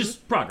tolerance, which is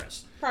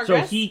progress. So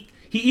he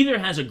either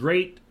has a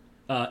great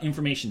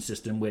information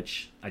system,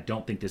 which I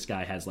don't think this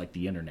guy has, like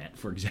the internet,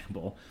 for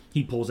example.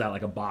 He pulls out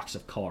like a box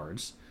of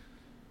cards.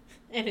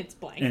 And it's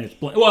blank.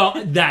 Well,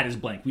 that is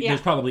blank. There's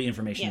probably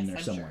information in there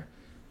somewhere. Sure.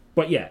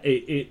 But yeah,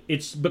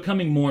 it's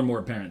becoming more and more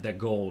apparent that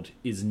Gold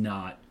is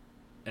not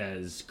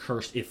as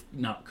cursed, if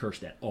not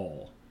cursed at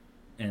all.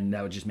 And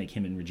that would just make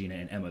him and Regina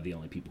and Emma the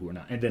only people who are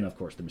not. And then, of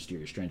course, the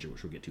mysterious stranger,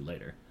 which we'll get to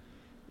later.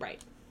 Right.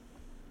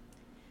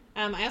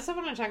 I also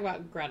want to talk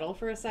about Gretel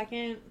for a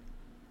second.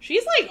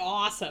 She's, like,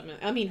 awesome.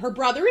 I mean, her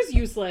brother is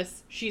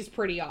useless. She's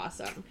pretty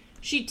awesome.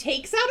 She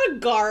takes out a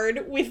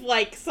guard with,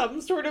 like,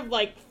 some sort of,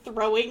 like,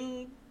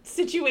 throwing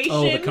situation.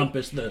 Oh, the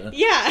compass. The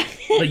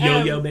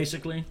yo-yo,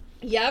 basically.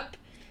 Yep.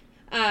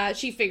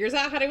 She figures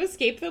out how to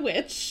escape the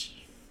witch.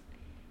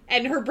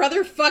 And her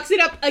brother fucks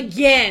it up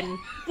again.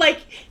 Like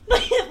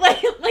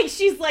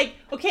she's like,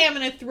 okay, I'm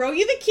going to throw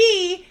you the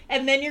key,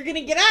 and then you're going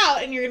to get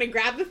out, and you're going to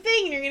grab the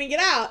thing, and you're going to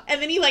get out.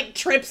 And then he, like,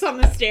 trips on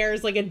the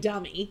stairs like a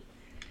dummy.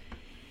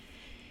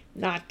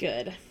 Not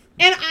good.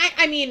 And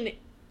I mean,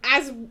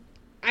 as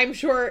I'm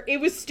sure it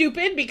was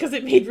stupid because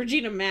it made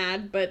Regina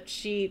mad, but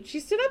she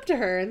stood up to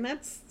her, and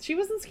she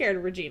wasn't scared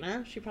of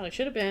Regina. She probably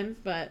should have been,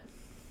 but...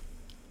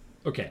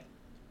 Okay.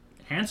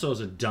 Hansel is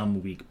a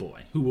dumb, weak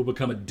boy who will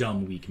become a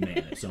dumb, weak man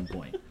at some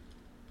point.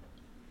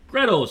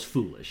 Gretel is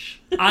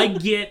foolish. I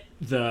get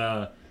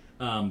the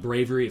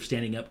bravery of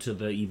standing up to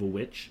the evil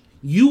witch.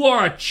 You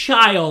are a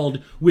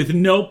child with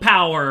no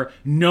power,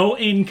 no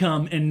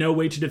income, and no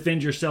way to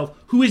defend yourself,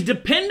 who is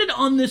dependent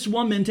on this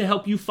woman to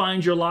help you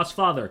find your lost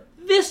father.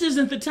 This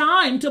isn't the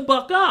time to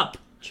buck up.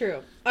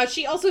 True.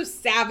 She also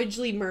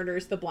savagely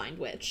murders the blind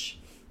witch.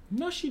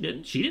 No, she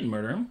didn't. She didn't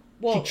murder him.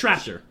 Well, she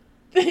trapped her.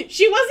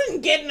 She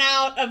wasn't getting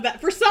out of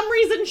that. For some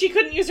reason, she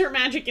couldn't use her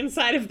magic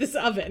inside of this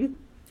oven.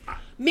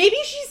 Maybe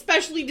she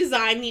specially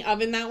designed the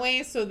oven that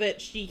way so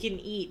that she can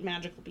eat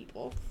magical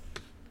people.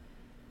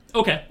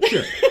 Okay,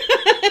 sure.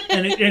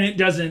 and it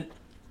doesn't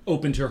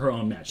open to her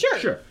own magic.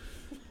 Sure.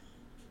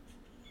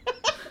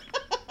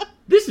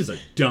 This is a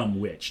dumb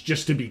witch,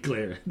 just to be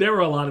clear. There were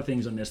a lot of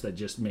things on this that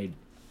just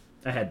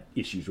I had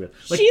issues with.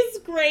 Like, she's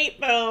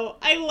great, though.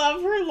 I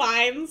love her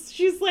lines.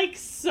 She's, like,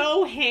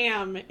 so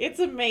ham. It's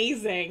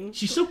amazing.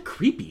 She's so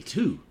creepy,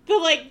 too. The,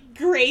 like,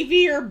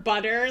 gravy or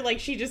butter, like,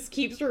 she just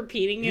keeps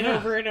repeating it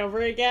over and over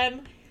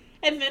again.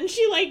 And then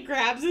she, like,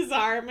 grabs his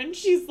arm and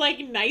she's, like,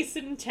 nice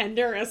and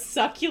tender, a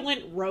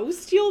succulent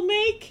roast you'll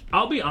make.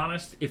 I'll be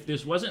honest, if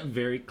this wasn't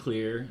very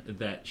clear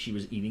that she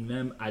was eating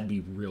them, I'd be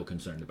real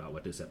concerned about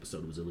what this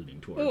episode was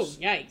alluding towards.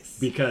 Oh, yikes.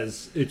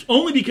 Because it's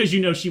only because you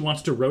know she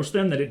wants to roast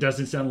them that it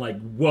doesn't sound like,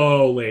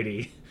 whoa,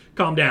 lady,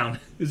 calm down.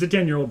 There's a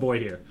 10-year-old boy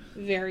here.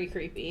 Very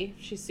creepy.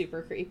 She's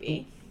super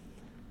creepy.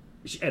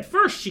 At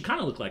first, she kind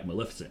of looked like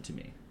Maleficent to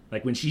me.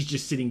 Like, when she's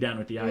just sitting down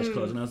with the eyes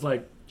closed, and I was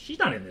like, she's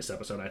not in this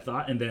episode, I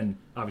thought. And then,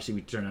 obviously,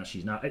 we turn out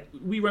she's not.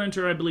 We run into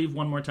her, I believe,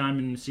 one more time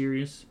in the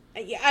series.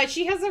 Yeah,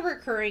 she has a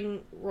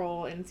recurring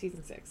role in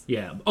season 6.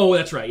 Yeah. Oh,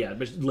 that's right, yeah.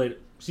 But later,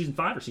 season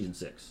 5 or season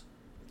 6?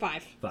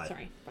 5.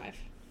 Sorry, 5.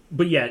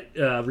 But yeah,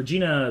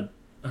 Regina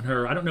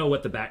her, I don't know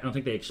what I don't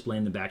think they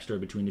explained the backstory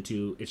between the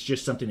two. It's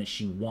just something that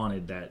she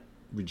wanted, that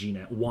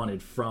Regina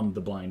wanted from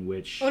the Blind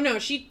Witch. Oh, no,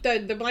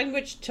 the Blind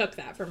Witch took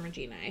that from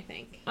Regina, I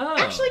think. Oh.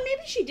 Actually,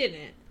 maybe she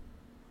didn't.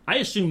 I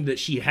assumed that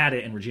she had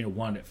it and Regina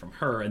wanted it from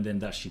her, and then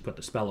thus she put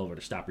the spell over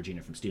to stop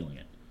Regina from stealing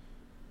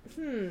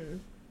it.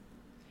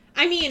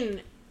 I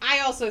mean,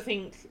 I also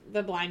think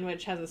the Blind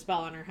Witch has a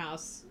spell on her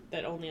house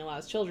that only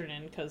allows children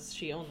in because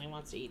she only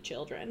wants to eat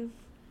children.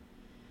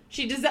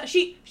 She's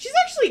actually,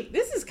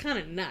 this is kind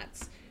of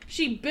nuts.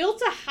 She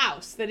built a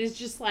house that is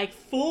just, like,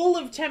 full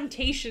of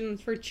temptation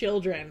for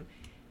children,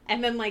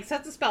 and then, like,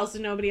 sets a spell so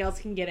nobody else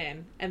can get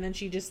in, and then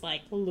she just,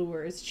 like,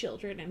 lures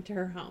children into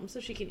her home so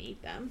she can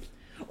eat them.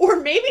 Or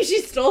maybe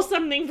she stole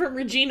something from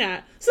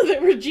Regina so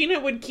that Regina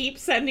would keep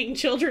sending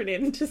children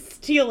in to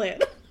steal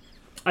it.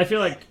 I feel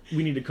like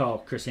we need to call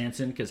Chris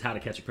Hansen, because How to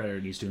Catch a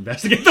Predator needs to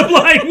investigate the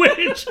Blind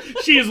Witch.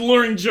 She is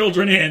luring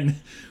children in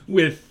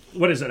with,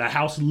 what is it, a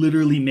house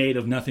literally made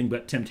of nothing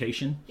but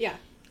temptation? Yeah.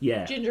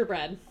 Yeah.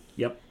 Gingerbread.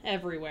 Yep.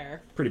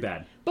 Everywhere. Pretty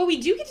bad. But we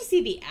do get to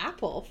see the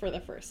apple for the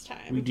first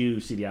time. We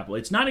do see the apple.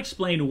 It's not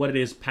explained what it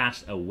is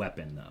past a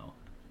weapon, though.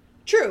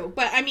 True,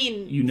 but I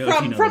mean,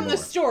 from the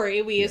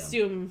story, we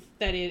assume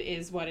that it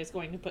is what is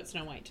going to put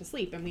Snow White to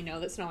sleep, and we know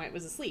that Snow White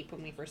was asleep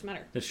when we first met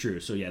her. That's true.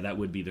 So yeah, that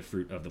would be the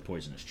fruit of the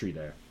poisonous tree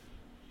there.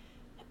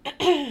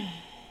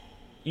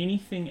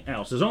 Anything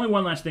else? There's only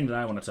one last thing that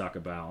I want to talk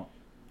about,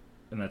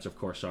 and that's, of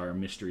course, our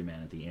mystery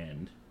man at the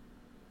end.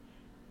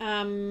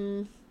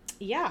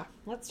 Yeah,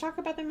 let's talk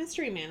about the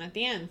mystery man at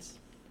the end.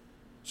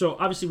 So,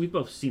 obviously, we've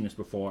both seen this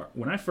before.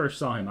 When I first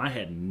saw him, I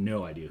had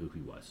no idea who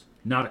he was.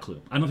 Not a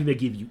clue. I don't think they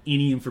give you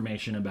any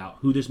information about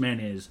who this man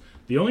is.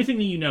 The only thing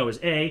that you know is,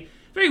 A,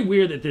 very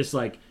weird that this,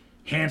 like,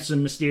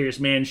 handsome, mysterious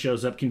man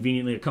shows up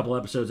conveniently a couple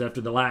episodes after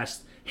the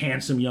last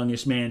handsome,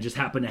 youngest man just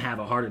happened to have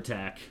a heart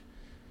attack.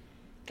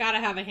 Gotta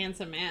have a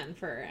handsome man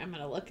for Emma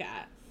to look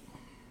at.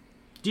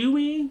 Do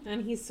we?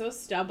 And he's so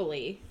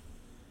stubbly.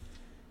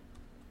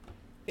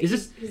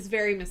 He's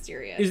very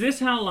mysterious. Is this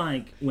how,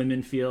 like,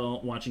 women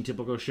feel watching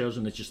typical shows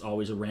when it's just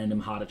always a random,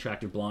 hot,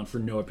 attractive blonde for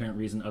no apparent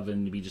reason other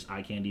than to be just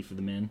eye candy for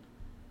the men?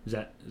 Is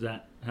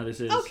that how this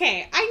is?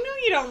 Okay, I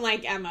know you don't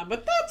like Emma,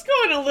 but that's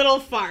going a little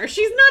far.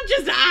 She's not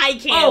just eye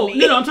candy. Oh,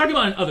 no, I'm talking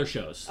about in other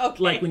shows.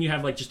 Okay. Like when you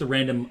have, like, just a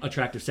random,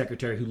 attractive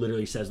secretary who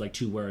literally says, like,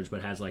 2 words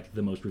but has, like,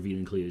 the most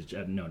revealing cleavage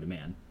known to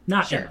man.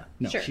 Not sure, Emma.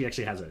 No, sure. She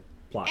actually has a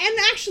plot. And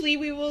actually,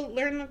 we will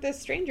learn that this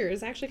stranger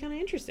is actually kind of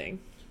interesting.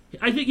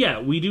 I think, yeah,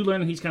 we do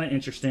learn that he's kind of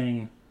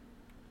interesting.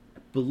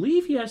 I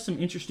believe he has some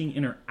interesting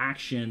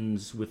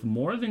interactions with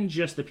more than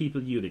just the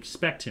people you'd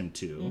expect him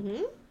to.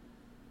 Mm-hmm.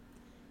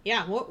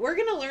 Yeah, we're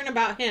going to learn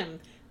about him.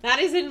 That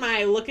is in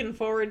my looking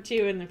forward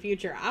to in the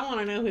future. I want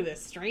to know who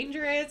this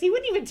stranger is. He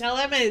wouldn't even tell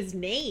Emma his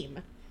name.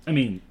 I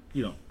mean,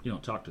 you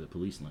don't talk to the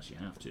police unless you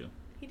have to.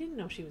 He didn't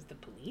know she was the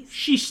police.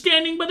 She's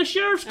standing by the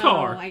sheriff's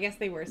car. Oh, I guess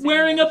they were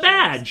wearing a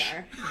badge.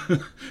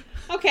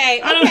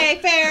 Okay,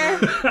 fair.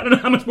 I don't know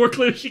how much more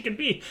clear she can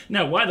be.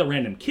 Now, why the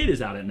random kid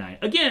is out at night?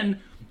 Again,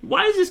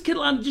 why is this kid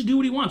allowed to just do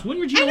what he wants?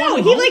 Wouldn't Regina want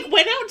him he home? like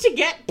went out to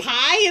get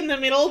pie in the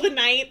middle of the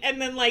night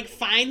and then like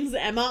finds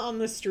Emma on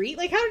the street.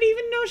 Like, how did he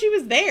even know she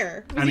was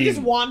there? Was he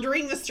just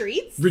wandering the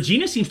streets?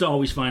 Regina seems to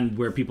always find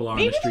where people are on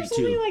the street too. Maybe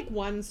there's only like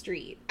one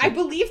street. I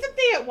believe that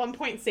they at one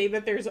point say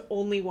that there's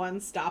only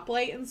one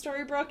stoplight in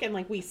Storybrooke, and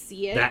like we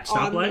see it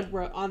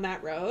on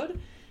that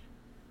road.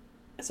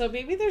 So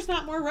maybe there's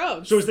not more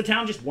roads. So is the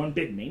town just one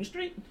big main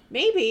street?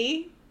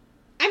 Maybe.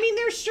 I mean,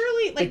 there's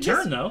surely like they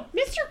turn though.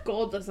 Mr.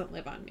 Gold doesn't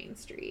live on Main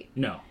Street.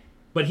 No,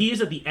 but he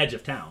is at the edge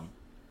of town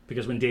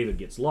because when David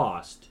gets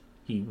lost,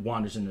 he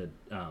wanders into.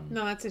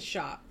 No, that's his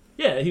shop.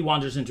 Yeah, he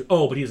wanders into.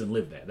 Oh, but he doesn't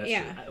live there. That's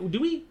yeah. True. Do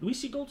we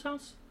see Gold's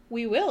house?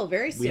 We will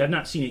very soon. We have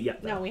not seen it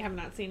yet, though. No, we have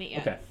not seen it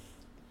yet. Okay.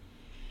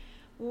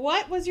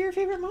 What was your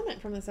favorite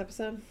moment from this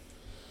episode?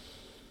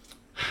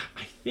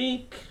 I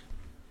think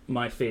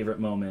my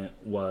favorite moment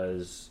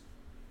was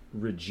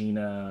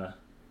Regina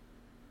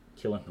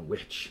killing the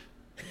witch.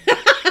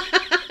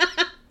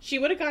 She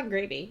would have gone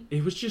gravy.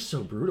 It was just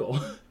so brutal.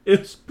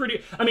 It was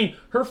pretty... I mean,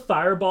 her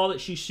fireball that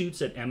she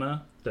shoots at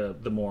Emma,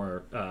 the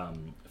more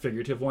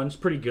figurative one's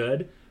pretty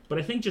good. But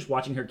I think just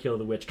watching her kill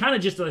the witch, kind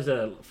of just as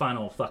a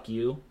final fuck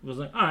you, was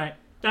like, all right,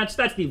 that's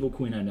the evil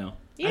queen I know.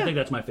 Yeah. I think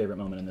that's my favorite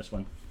moment in this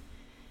one.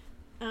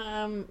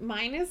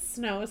 Mine is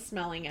Snow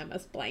smelling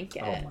Emma's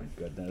blanket. Oh my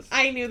goodness.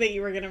 I knew that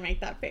you were going to make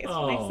that face when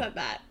I said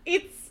that.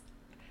 It's...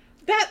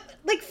 That,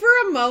 like, for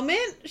a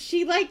moment,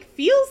 she, like,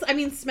 feels... I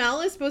mean,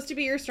 smell is supposed to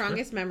be your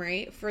strongest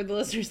memory. For the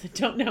listeners that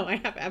don't know, I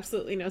have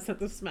absolutely no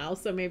sense of smell,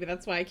 so maybe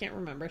that's why I can't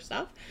remember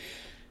stuff.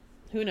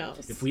 Who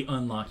knows? If we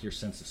unlock your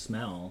sense of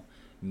smell,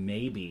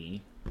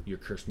 maybe your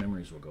cursed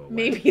memories will go away.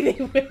 Maybe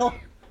they will.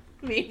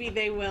 Maybe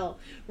they will.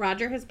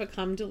 Roger has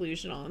become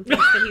delusional and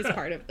thinks that he's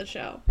part of the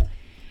show.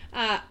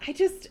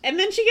 And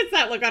then she gets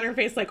that look on her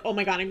face like, oh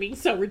my god, I'm being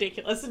so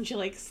ridiculous, and she,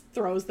 like,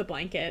 throws the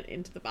blanket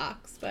into the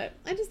box. But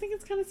I just think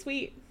it's kind of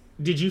sweet.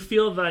 Did you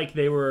feel like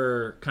they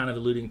were kind of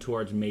alluding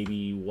towards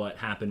maybe what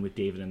happened with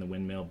David and the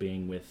windmill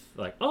being with,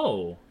 like,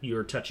 oh,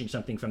 you're touching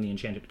something from the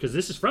Enchanted... Because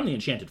this is from the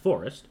Enchanted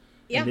Forest.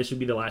 Yeah. And this would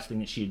be the last thing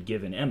that she had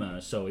given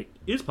Emma, so it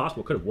is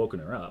possible it could have woken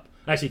her up.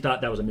 I actually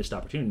thought that was a missed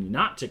opportunity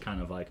not to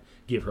kind of like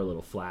give her a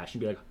little flash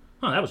and be like,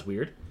 huh, that was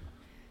weird.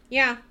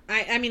 Yeah,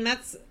 I mean,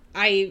 that's...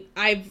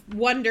 I've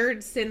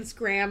wondered since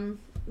Graham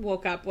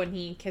woke up when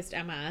he kissed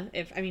Emma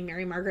if, I mean,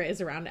 Mary Margaret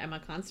is around Emma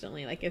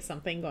constantly. Like, is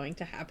something going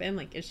to happen?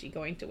 Like, is she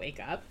going to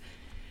wake up?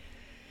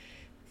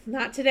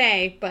 Not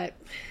today, but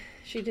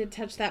she did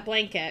touch that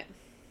blanket.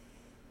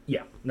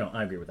 Yeah, no,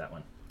 I agree with that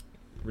one.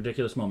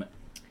 Ridiculous moment.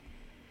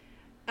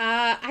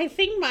 I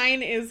think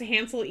mine is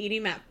Hansel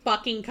eating that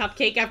fucking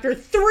cupcake after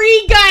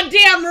 3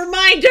 goddamn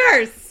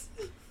reminders!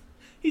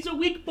 He's a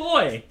weak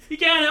boy. He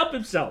can't help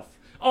himself.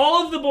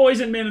 All of the boys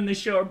and men in this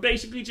show are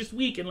basically just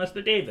weak unless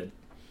they're David.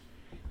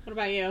 What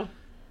about you?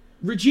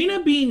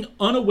 Regina being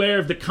unaware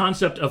of the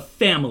concept of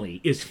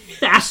family is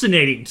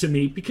fascinating to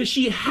me because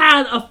she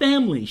had a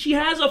family. She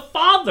has a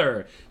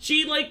father.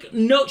 She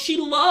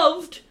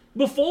loved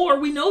before,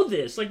 we know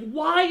this. Like,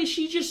 why is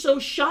she just so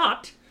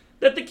shocked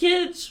that the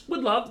kids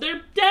would love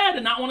their dad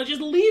and not want to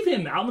just leave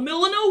him out in the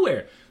middle of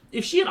nowhere?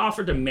 If she had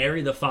offered to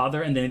marry the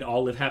father and then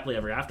all live happily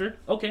ever after,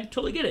 okay,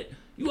 totally get it.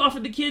 You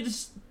offered the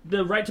kids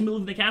the right to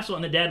move in the castle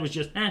and the dad was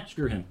just,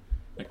 screw him.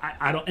 Like,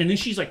 I don't, and then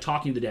she's like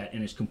talking to the dad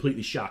and is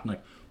completely shocked and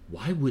like,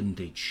 why wouldn't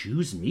they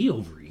choose me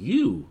over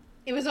you?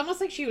 It was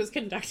almost like she was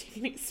conducting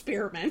an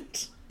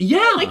experiment.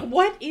 Yeah. Like,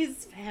 what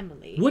is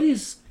family? What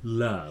is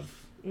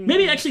love? Mm.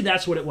 Maybe actually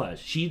that's what it was.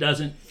 She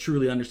doesn't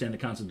truly understand the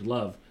concept of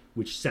love,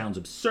 which sounds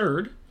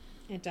absurd.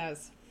 It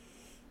does.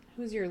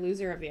 Who's your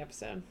loser of the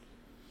episode?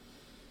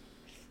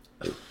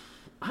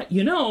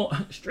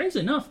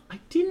 Strangely enough, I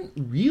didn't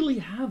really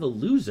have a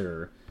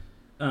loser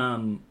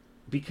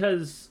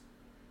because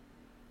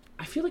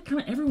I feel like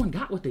kind of everyone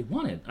got what they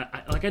wanted.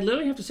 I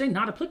literally have to say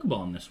not applicable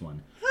on this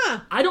one.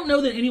 Huh. I don't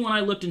know that anyone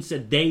I looked and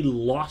said they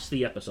lost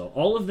the episode.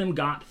 All of them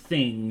got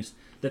things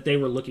that they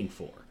were looking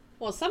for.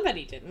 Well,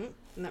 somebody didn't,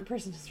 and that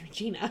person is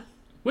Regina.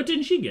 What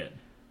didn't she get?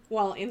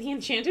 Well, in the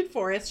Enchanted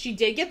Forest, she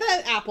did get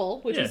the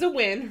apple, which was a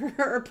win.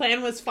 Her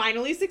plan was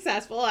finally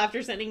successful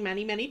after sending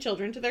many, many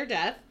children to their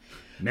death.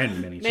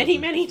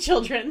 Many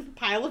children.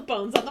 Pile of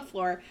bones on the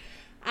floor.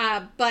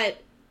 But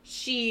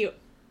she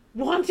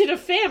wanted a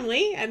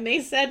family, and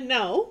they said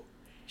no.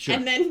 Sure.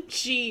 And then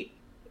she,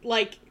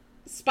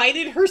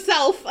 spited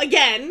herself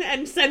again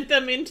and sent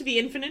them into the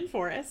Infinite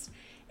Forest.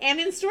 And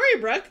in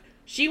Storybrooke,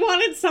 she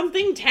wanted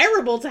something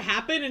terrible to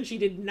happen, and she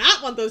did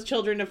not want those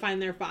children to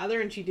find their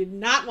father, and she did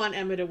not want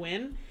Emma to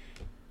win.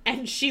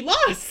 And she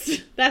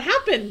lost. That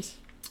happened.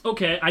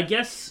 Okay, I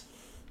guess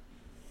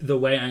the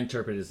way I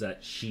interpret it is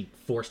that she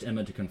forced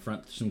Emma to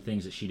confront some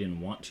things that she didn't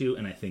want to,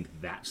 and I think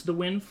that's the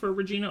win for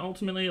Regina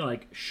ultimately.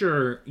 Like,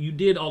 sure, you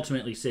did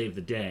ultimately save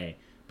the day,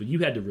 but you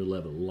had to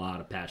relive a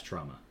lot of past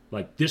trauma.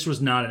 Like, this was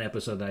not an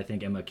episode that I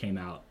think Emma came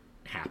out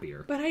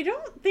happier. But I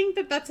don't think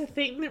that that's a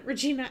thing that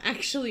Regina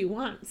actually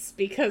wants,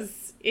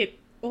 because it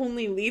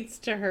only leads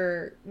to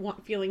her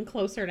feeling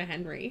closer to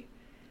Henry.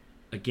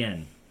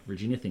 Again,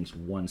 Regina thinks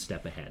one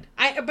step ahead.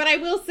 But I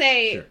will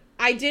say, sure.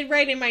 I did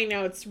write in my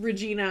notes,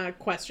 Regina ?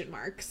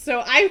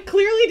 So I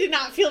clearly did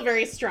not feel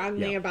very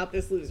strongly about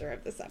this loser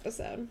of this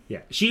episode.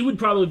 Yeah, she would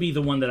probably be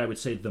the one that I would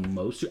say the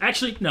most.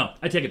 Actually, no,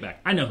 I take it back.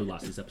 I know who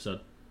lost this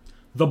episode.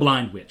 The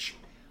Blind Witch.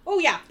 Oh,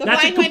 yeah.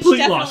 That's Blind Witch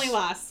definitely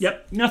lost.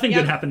 Yep. Nothing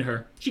good happened to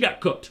her. She got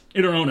cooked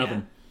in her own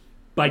oven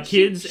by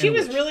kids. She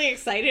was really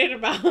excited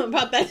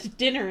about that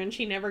dinner, and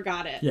she never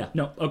got it. Yeah.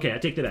 No. Okay, I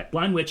take that back.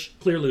 Blind Witch,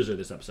 clear loser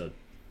this episode.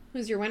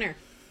 Who's your winner?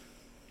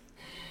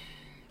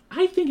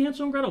 I think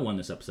Hansel and Gretel won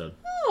this episode.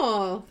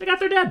 Oh. They got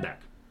their dad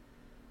back.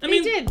 They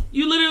did.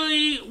 You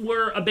literally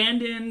were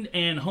abandoned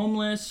and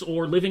homeless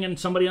or living in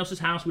somebody else's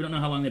house. We don't know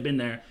how long they've been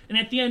there. And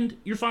at the end,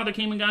 your father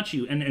came and got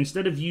you. And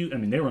instead of you,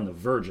 they were on the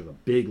verge of a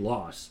big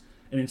loss.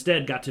 And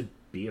instead got to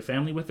be a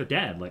family with their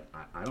dad. Like,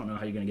 I don't know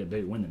how you're going to get a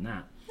bigger win than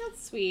that.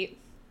 That's sweet.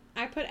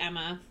 I put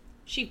Emma.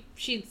 She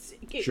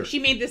Sure. She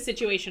made this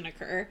situation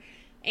occur.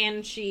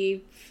 And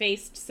she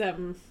faced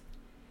some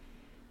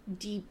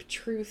deep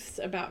truths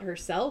about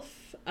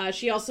herself.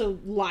 She also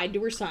lied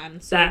to her son,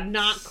 so that's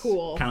not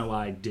cool. Kind of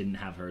why I didn't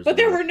have her. But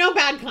there were no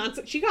bad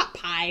consequences. She got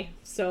pie,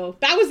 so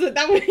that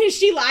was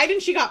she lied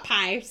and she got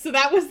pie. So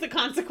that was the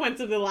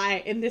consequence of the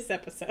lie in this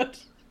episode.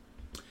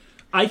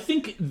 I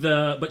think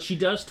but she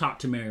does talk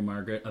to Mary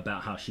Margaret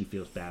about how she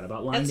feels bad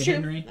about lying to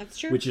Henry. That's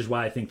true. Which is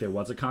why I think there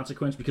was a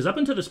consequence, because up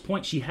until this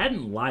point she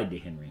hadn't lied to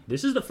Henry.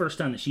 This is the first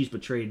time that she's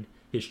betrayed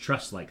his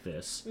trust like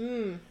this.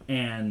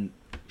 And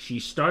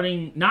she's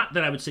starting, not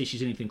that I would say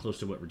she's anything close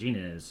to what Regina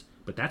is,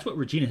 but that's what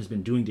Regina has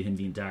been doing to him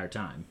the entire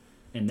time.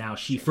 And now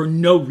she, for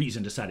no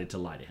reason, decided to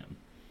lie to him.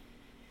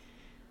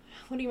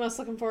 What are you most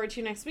looking forward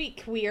to next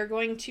week? We are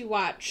going to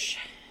watch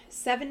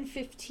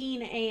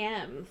 7:15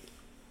 a.m.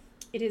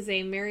 It is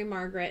a Mary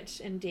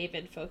Margaret and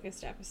David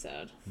focused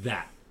episode.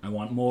 That. I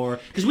want more.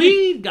 Because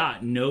we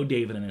got no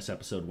David in this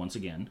episode once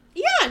again.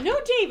 Yeah, no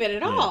David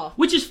at all.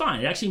 Which is fine.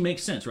 It actually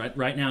makes sense, right?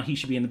 Right now he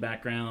should be in the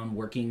background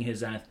working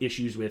his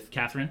issues with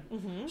Catherine.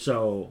 Mm-hmm.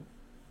 So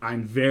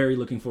I'm very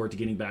looking forward to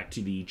getting back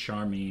to the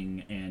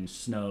charming and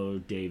Snow,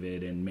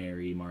 David, and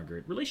Mary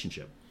Margaret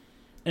relationship.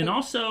 And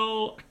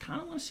also, I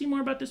kind of want to see more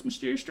about this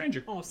mysterious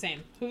stranger. Oh,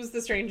 same. Who's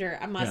the stranger?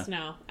 I must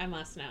know. I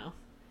must know.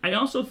 I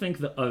also think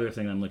the other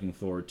thing I'm looking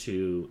forward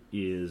to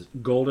is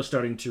Golda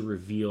starting to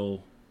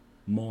reveal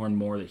more and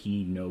more that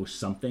he knows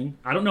something.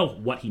 I don't know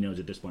what he knows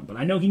at this point, but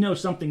I know he knows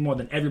something more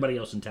than everybody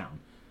else in town.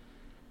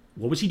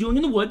 What was he doing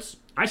in the woods?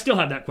 I still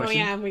have that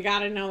question. Oh, yeah, we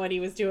gotta know what he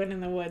was doing in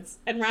the woods.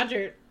 And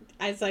Roger,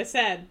 as I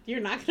said, you're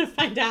not gonna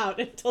find out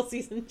until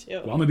season 2.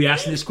 Well, I'm gonna be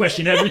asking this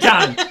question every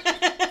time.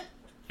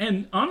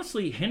 And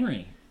honestly,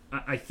 Henry,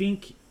 I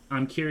think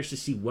I'm curious to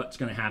see what's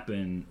going to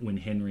happen when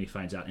Henry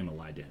finds out Emma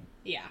lied to him.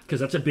 Yeah.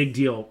 Because that's a big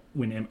deal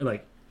when,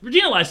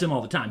 Regina lies to him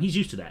all the time. He's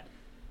used to that.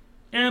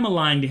 Emma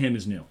lying to him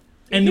is new.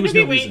 And there was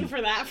no reason. Waiting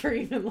for that for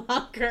even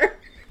longer.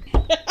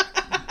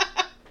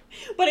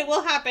 But it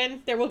will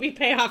happen. There will be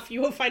payoff.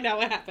 You will find out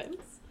what happens.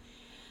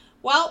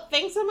 Well,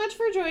 thanks so much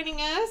for joining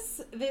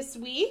us this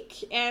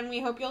week. And we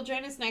hope you'll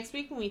join us next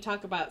week when we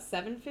talk about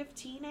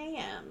 7:15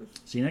 a.m.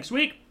 See you next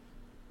week.